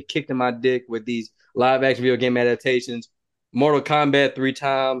many years being kicked in my dick with these live action video game adaptations. Mortal Kombat 3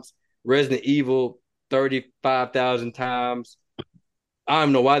 times, Resident Evil 35,000 times. I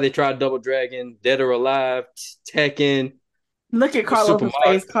don't know why they tried Double Dragon, Dead or Alive, Tekken, Look at Super Carlos's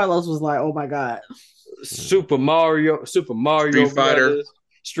Mario, face. Carlos was like, "Oh my god." Super Mario Street Fighter. Brothers,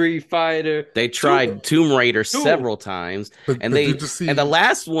 Street Fighter. They tried Tomb Raider several times, and But did you see? the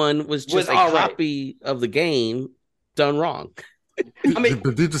last one was just a all right. copy of the game done wrong. I mean,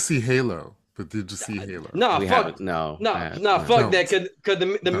 But did you see Halo? But did you see Halo? no, We fuck, haven't. No, fuck that. Cause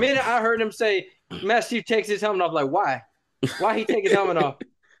the No. minute I heard him say Master Chief takes his helmet off, like why? Why he take his helmet off?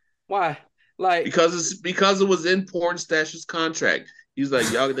 Why? Like Because it was in Porn Stash's contract. He's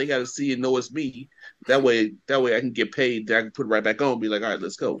like, y'all, they got to see and know it's me. That way I can get paid. Then I can put it right back on. And be like, all right,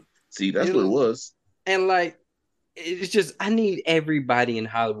 let's go. See, that's what it was. and like it's just I need everybody in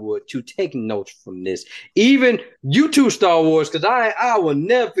Hollywood to take notes from this. Even you two Star Wars, because I will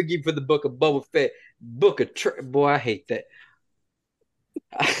never forgive for the book of Boba Fett. Boy, I hate that.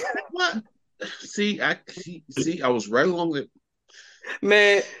 What? See, I was right along with.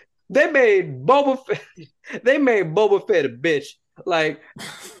 Man, they made Boba Fett. They made Boba Fett a bitch. Like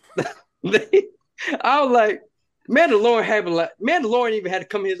I was like, Mandalorian even had to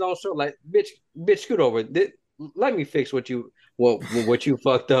come his own show. Like, bitch, scoot over. Let me fix what you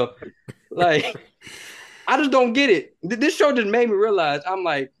fucked up. Like, I just don't get it. This show just made me realize. I'm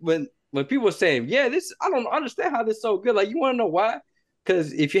like, when people are saying, yeah, I don't understand how this is so good. Like, you want to know why?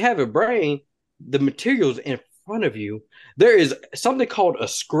 Because if you have a brain, the materials in front of you, there is something called a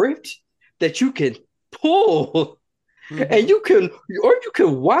script that you can pull. And you can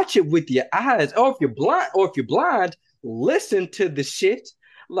watch it with your eyes, or if you're blind, listen to the shit.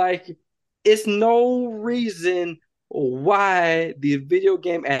 Like, it's no reason why the video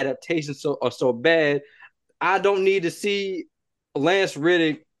game adaptations are so bad. I don't need to see Lance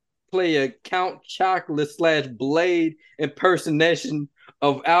Reddick play a Count Chocula / Blade impersonation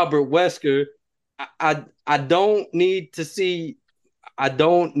of Albert Wesker. I don't need to see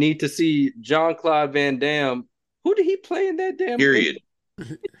Jean-Claude Van Damme. Who did he play in that damn Period.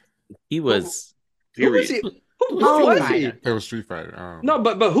 He was. Who was Period. he? Who was he? That was Street Fighter. No,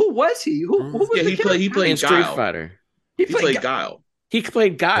 but who was he? Who was Yeah, the he character? played in Street Guile. Fighter. He He played Guile. Guile, He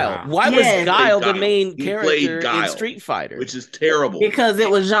played Guile. Guile. Why Yes. was Guile the Guile. main He character played in Guile, Street Fighter? which is terrible. Because it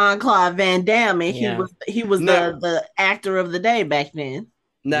was Jean-Claude Van Damme, and Yeah. he was Now- the actor of the day back then.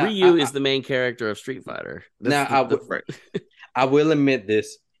 Now, Ryu is the main character of Street Fighter. Right. I will admit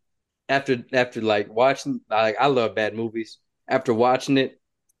this. After like watching, like I love bad movies. After watching it,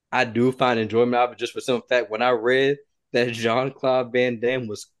 I do find enjoyment out of it just for some fact. When I read that Jean-Claude Van Damme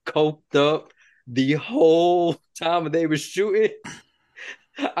was coked up the whole time they were shooting,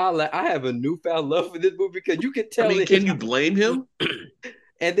 I have a newfound love for this movie because you can tell. I mean, can you blame him?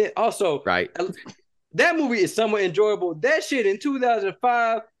 And then also, Right. that movie is somewhat enjoyable. That shit in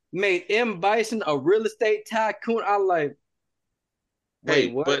 2005 made M. Bison a real estate tycoon. I like. Hey,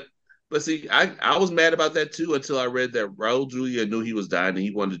 Wait, what? but see, I was mad about that too until I read that Raul Julia knew he was dying and he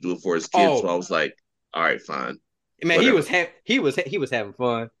wanted to do it for his kids. Oh. So I was like, all right, fine. Man, Whatever. he was having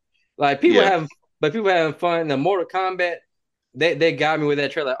fun. Like people having fun. The Mortal Kombat, they got me with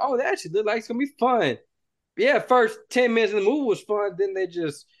that trailer. Like, oh, that actually looked like it's gonna be fun. Yeah, first 10 minutes of the movie was fun. Then they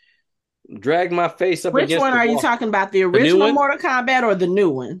just dragged my face up Which against one the are you wall. talking about? The new original one? Mortal Kombat or the new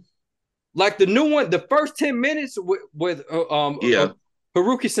one? Like the new one, the first 10 minutes with Yeah.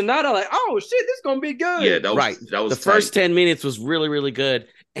 Haruki Sanada, like, oh shit, this is gonna be good. Yeah, that was Right. that was The first tight. 10 minutes was really, really good.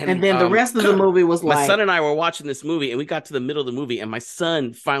 And then the rest of the movie was my like, son and I were watching this movie, and we got to the middle of the movie, and my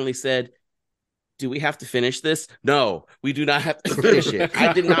son finally said, "Do we have to finish this?" No, we do not have to finish it.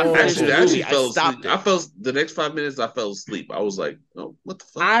 I did not finish the movie. I stopped I it. felt the next 5 minutes. I fell asleep. I was like, oh, what the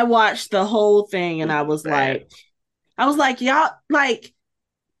fuck? I watched the whole thing and Bad. I was like, y'all, like,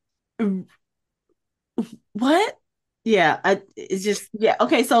 what? Yeah, it's just, yeah.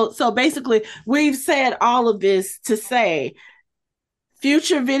 Okay, so basically, we've said all of this to say,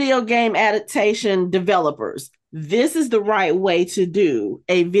 future video game adaptation developers, this is the right way to do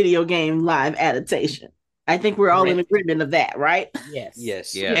a video game live adaptation. I think we're all in Correct. agreement of that, right? Yes.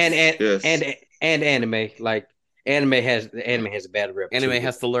 Yes. Yes. And anime. Like anime has a bad rep. Anime too.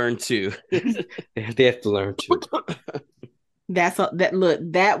 has to learn too. They have to learn too.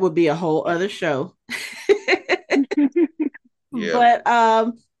 That would be a whole other show. Yeah. But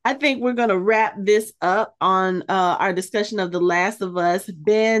I think we're gonna wrap this up on our discussion of The Last of Us.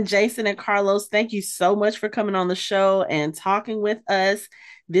 Ben, Jason, and Carlos, thank you so much for coming on the show and talking with us.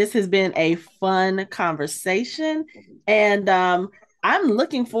 This has been a fun conversation, and I'm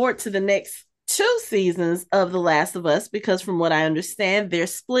looking forward to the next 2 seasons of The Last of Us because, from what I understand, they're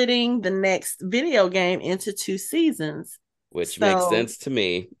splitting the next video game into 2 seasons. Which makes sense to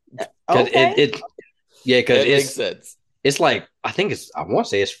me. Because Okay. because It makes sense. it's like I want to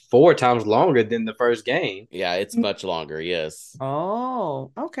say it's 4 times longer than the first game. Yeah, it's much longer. Yes.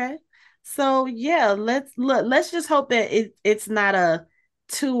 Oh, okay. So yeah, let's just hope that it's not a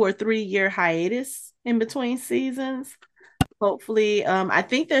 2 or 3 year hiatus in between seasons. Hopefully, I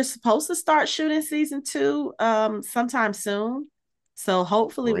think they're supposed to start shooting season 2 sometime soon. So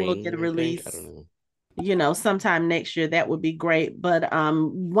hopefully we'll get a Spring, I think. release, I don't know. sometime next year. That would be great. But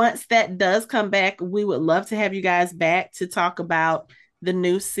once that does come back, we would love to have you guys back to talk about the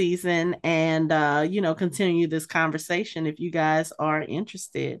new season and continue this conversation if you guys are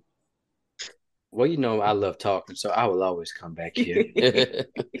interested. Well, I love talking, so I will always come back here.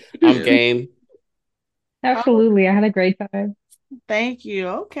 I'm Yeah. game. Absolutely. I had a great time. Thank you.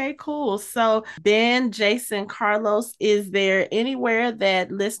 Okay, cool. So, Ben, Jason, Carlos, is there anywhere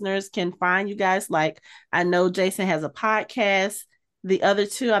that listeners can find you guys? Like, I know Jason has a podcast. The other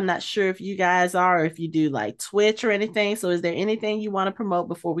two, I'm not sure if you guys are, or if you do like Twitch or anything. So, is there anything you want to promote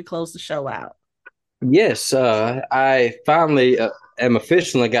before we close the show out? Yes, I finally am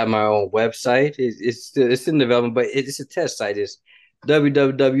officially got my own website. It's in development, but it's a test site. It's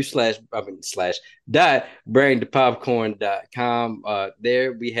www.bringthepopcorn.com.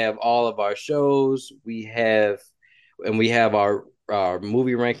 There we have all of our shows. We have our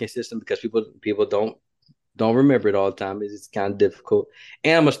movie ranking system because people don't remember it all the time. It's kind of difficult.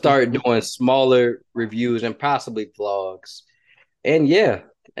 And I'm gonna start doing smaller reviews and possibly vlogs. And yeah,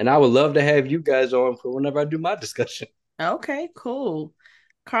 and I would love to have you guys on for whenever I do my discussion. Okay, cool.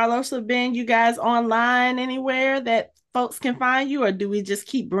 Carlos or Ben, you guys online anywhere that folks can find you, or do we just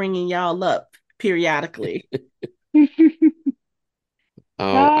keep bringing y'all up periodically?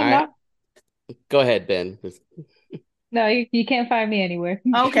 I go ahead, Ben. No, you can't find me anywhere.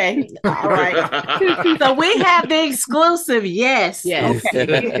 Okay, all right. So we have the exclusive. Yes. Yes.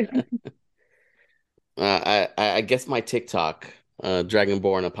 Okay. I guess my TikTok,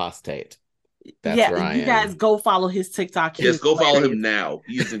 Dragonborn Apostate. That's yeah, where I you am. guys go follow his TikTok. Yes, go follow hilarious. him now.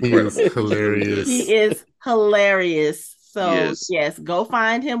 He's He incredible. is hilarious. He is hilarious. So Yes. yes, go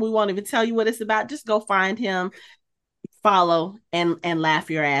find him. We won't even tell you what it's about. Just go find him, follow, and laugh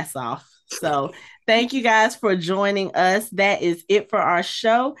your ass off. So thank you guys for joining us. That is it for our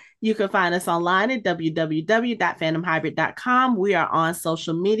show. You can find us online at www.fandomhybrid.com. We are on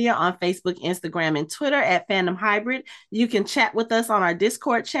social media on Facebook, Instagram, and Twitter at Fandom Hybrid. You can chat with us on our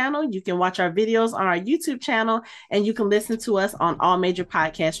Discord channel. You can watch our videos on our YouTube channel, and you can listen to us on all major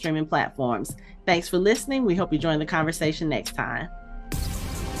podcast streaming platforms. Thanks for listening. We hope you join the conversation next time.